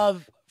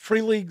of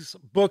Free League's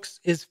books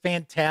is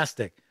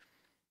fantastic.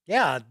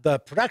 Yeah, the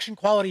production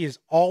quality is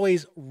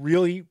always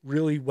really,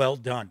 really well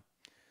done.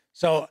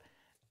 So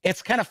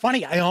it's kind of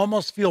funny. I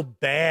almost feel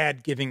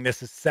bad giving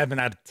this a 7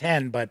 out of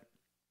 10, but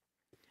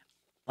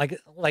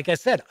like I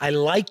said, I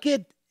like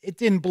it. It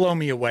didn't blow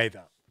me away,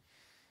 though.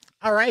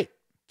 All right,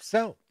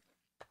 so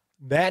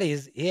that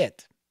is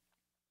it.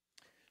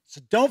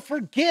 So don't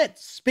forget,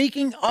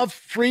 speaking of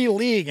Free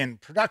League and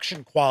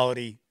production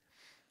quality,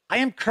 I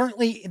am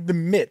currently in the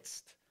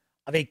midst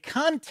of a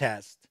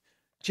contest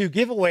to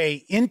give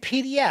away in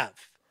PDF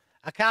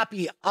a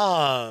copy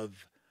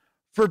of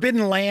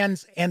Forbidden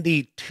Lands and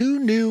the 2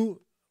 new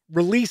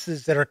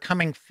releases that are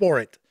coming for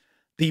it,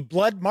 the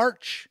Blood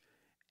March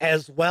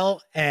as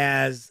well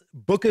as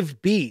Book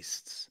of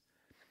Beasts.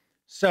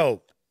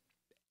 So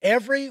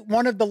every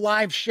one of the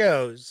live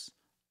shows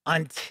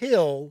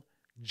until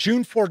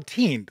June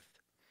 14th,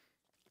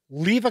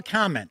 leave a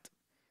comment.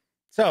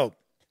 So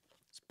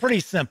it's pretty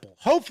simple.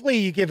 Hopefully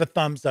you give a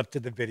thumbs up to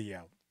the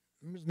video.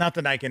 There's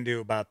nothing I can do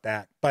about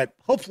that, but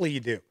hopefully you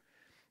do.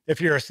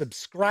 If you're a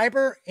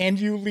subscriber and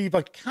you leave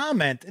a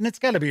comment, and it's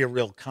got to be a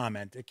real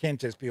comment, it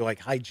can't just be like,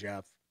 hi,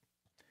 Jeff.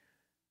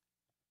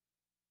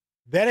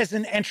 That is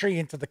an entry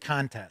into the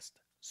contest.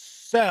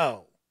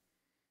 So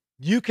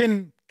you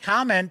can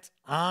comment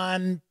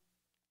on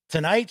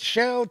tonight's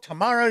show,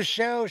 tomorrow's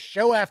show,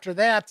 show after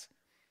that.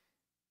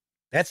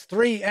 That's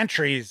 3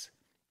 entries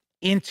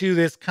into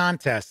this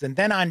contest. And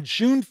then on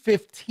June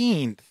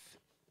 15th,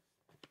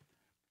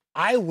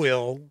 I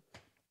will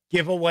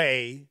give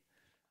away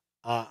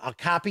a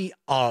copy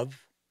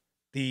of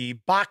the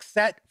box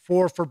set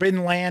for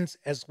Forbidden Lands,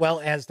 as well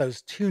as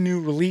those 2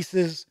 new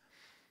releases.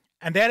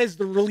 And that is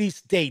the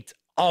release date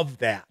of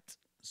that.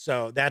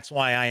 So that's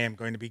why I am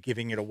going to be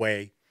giving it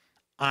away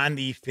on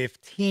the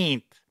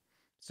 15th.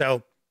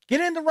 So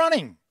get in the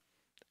running.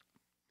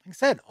 Like I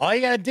said, all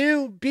you got to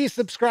do, be a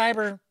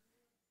subscriber,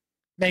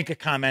 make a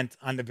comment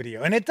on the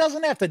video. And it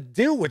doesn't have to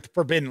do with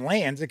Forbidden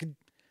Lands. It could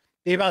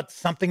be about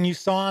something you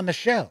saw on the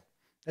show.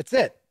 That's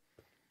it.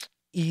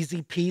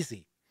 Easy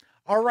peasy.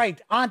 All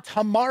right, on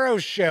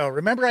tomorrow's show,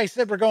 remember I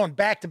said we're going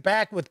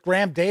back-to-back with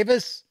Graham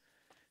Davis?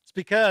 It's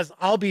because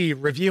I'll be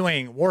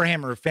reviewing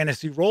Warhammer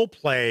Fantasy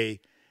Roleplay,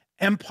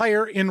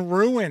 Empire in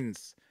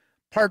Ruins,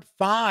 Part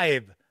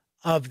 5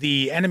 of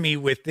the Enemy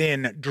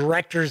Within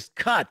Director's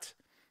Cut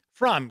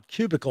from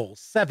Cubicle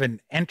 7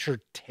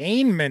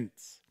 Entertainment.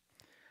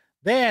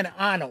 Then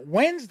on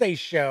Wednesday's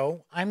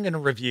show, I'm going to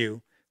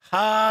review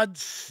Hard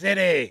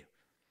City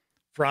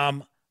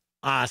from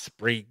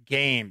Osprey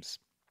Games.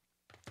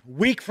 A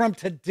week from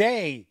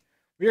today,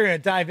 we're going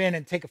to dive in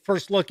and take a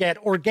first look at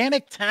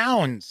Organic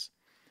Towns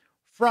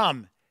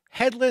from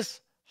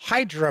Headless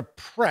Hydra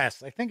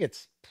Press. I think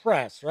it's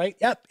Press, right?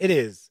 Yep, it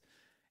is.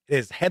 It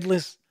is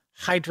Headless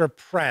Hydra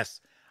Press.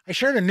 I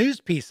shared a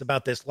news piece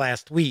about this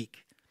last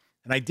week,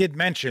 and I did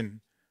mention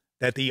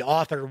that the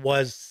author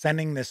was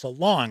sending this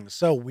along.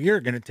 So we're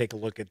going to take a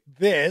look at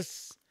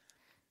this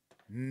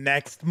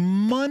next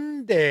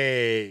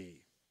Monday.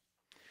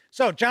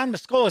 So John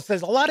Mascola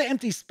says, a lot of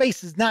empty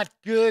space is not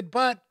good,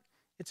 but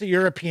it's a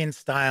European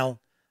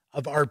style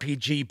of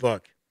RPG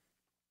book.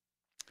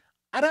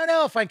 I don't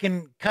know if I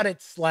can cut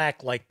it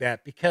slack like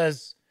that,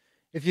 because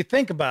if you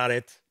think about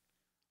it,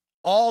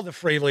 all the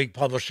Free League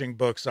publishing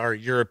books are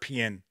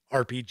European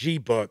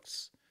RPG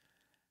books,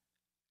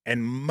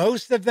 and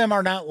most of them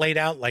are not laid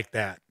out like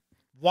that.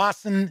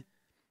 Vaesen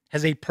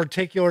has a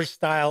particular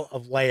style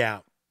of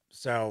layout,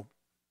 so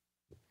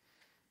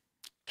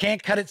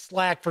can't cut it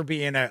slack for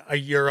being a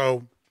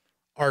Euro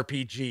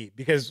RPG,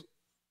 because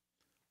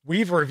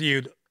we've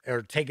reviewed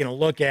or taken a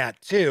look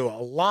at, too,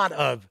 a lot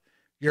of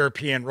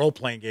European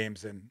role-playing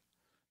games, and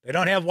they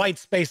don't have white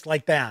space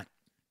like that.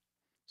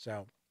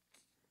 So,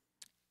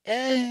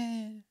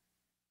 it's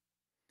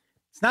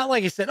not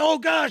like he said, oh,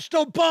 gosh,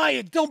 don't buy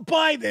it. Don't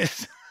buy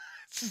this.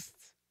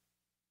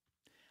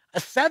 A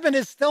 7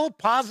 is still a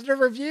positive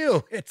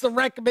review. It's a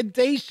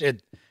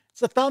recommendation.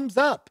 It's a thumbs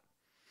up.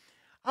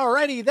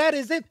 Alrighty, that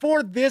is it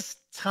for this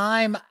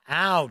time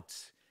out.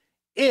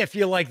 If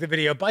you like the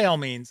video, by all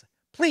means,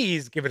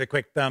 please give it a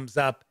quick thumbs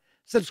up.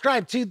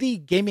 Subscribe to the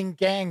Gaming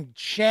Gang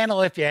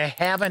channel if you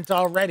haven't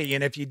already.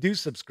 And if you do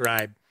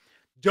subscribe,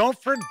 don't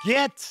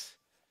forget,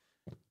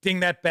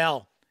 ding that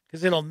bell,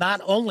 because it'll not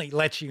only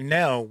let you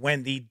know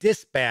when the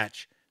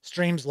Dispatch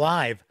streams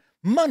live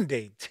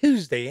Monday,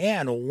 Tuesday,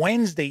 and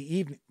Wednesday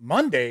evening.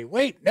 Monday?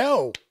 Wait,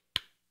 no.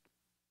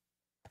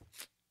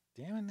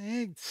 Damn it,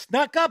 they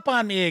snuck up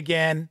on me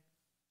again.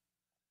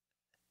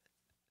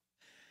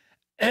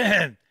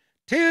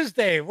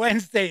 Tuesday,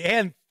 Wednesday,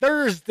 and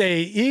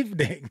Thursday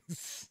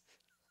evenings.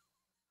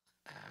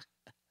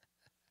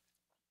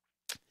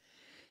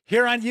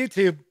 Here on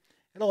YouTube,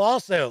 it'll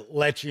also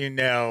let you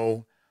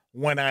know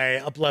when I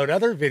upload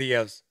other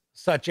videos,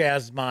 such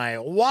as my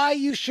Why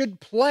You Should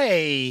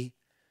Play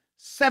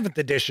 7th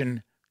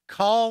Edition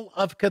Call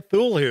of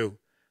Cthulhu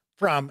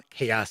from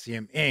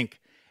Chaosium Inc.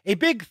 A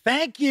big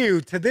thank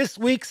you to this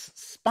week's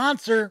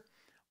sponsor,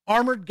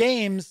 Armored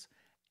Games,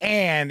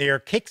 and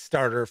their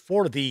Kickstarter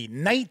for the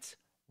Night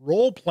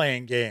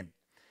role-playing game.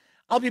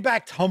 I'll be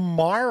back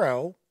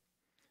tomorrow.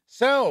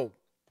 So,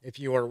 if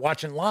you are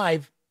watching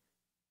live,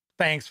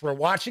 thanks for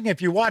watching.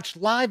 If you watched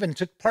live and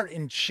took part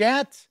in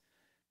chat,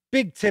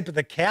 big tip of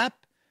the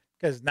cap,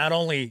 because not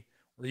only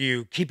were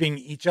you keeping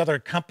each other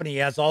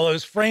company as all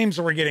those frames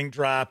were getting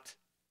dropped,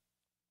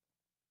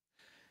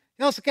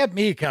 you also kept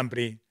me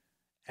company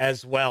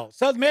as well.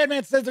 So the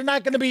Madman says they're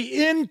not going to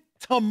be in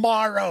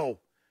tomorrow.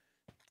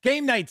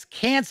 Game night's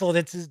canceled.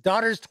 It's his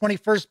daughter's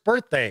 21st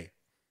birthday.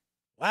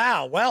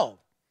 Wow,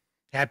 well,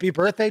 happy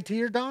birthday to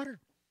your daughter.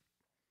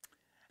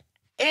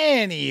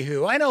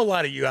 Anywho, I know a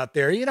lot of you out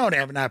there, you don't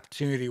have an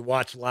opportunity to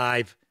watch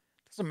live.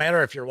 Doesn't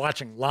matter if you're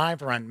watching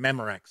live or on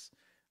Memorex.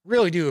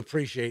 Really do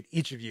appreciate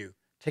each of you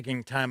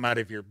taking time out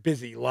of your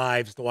busy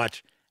lives to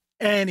watch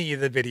any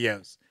of the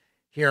videos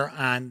here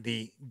on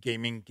the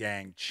Gaming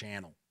Gang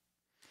channel.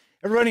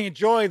 Everybody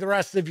enjoy the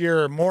rest of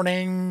your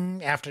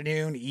morning,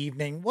 afternoon,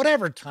 evening,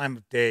 whatever time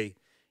of day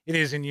it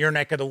is in your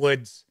neck of the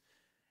woods.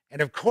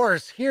 And of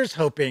course, here's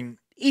hoping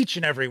each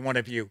and every one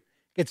of you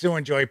gets to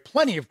enjoy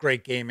plenty of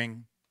great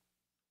gaming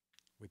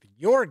with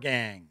your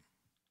gang.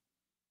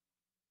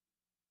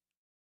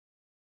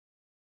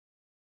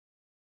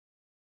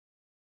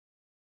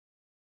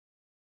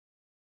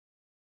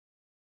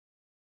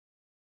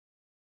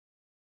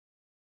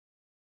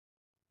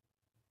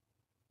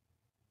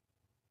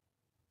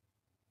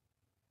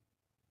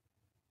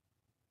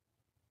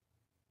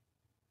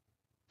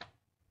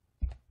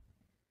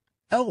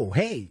 Oh,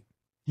 hey,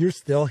 you're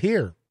still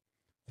here.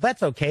 Well,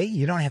 that's okay.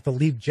 You don't have to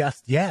leave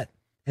just yet.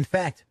 In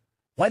fact,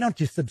 why don't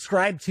you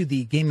subscribe to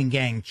the Gaming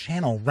Gang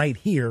channel right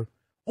here,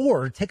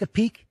 or take a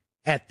peek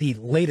at the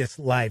latest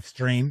live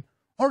stream,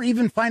 or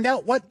even find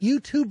out what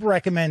YouTube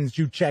recommends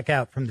you check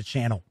out from the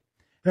channel.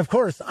 And of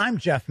course, I'm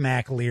Jeff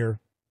McAleer.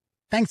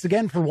 Thanks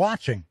again for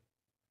watching.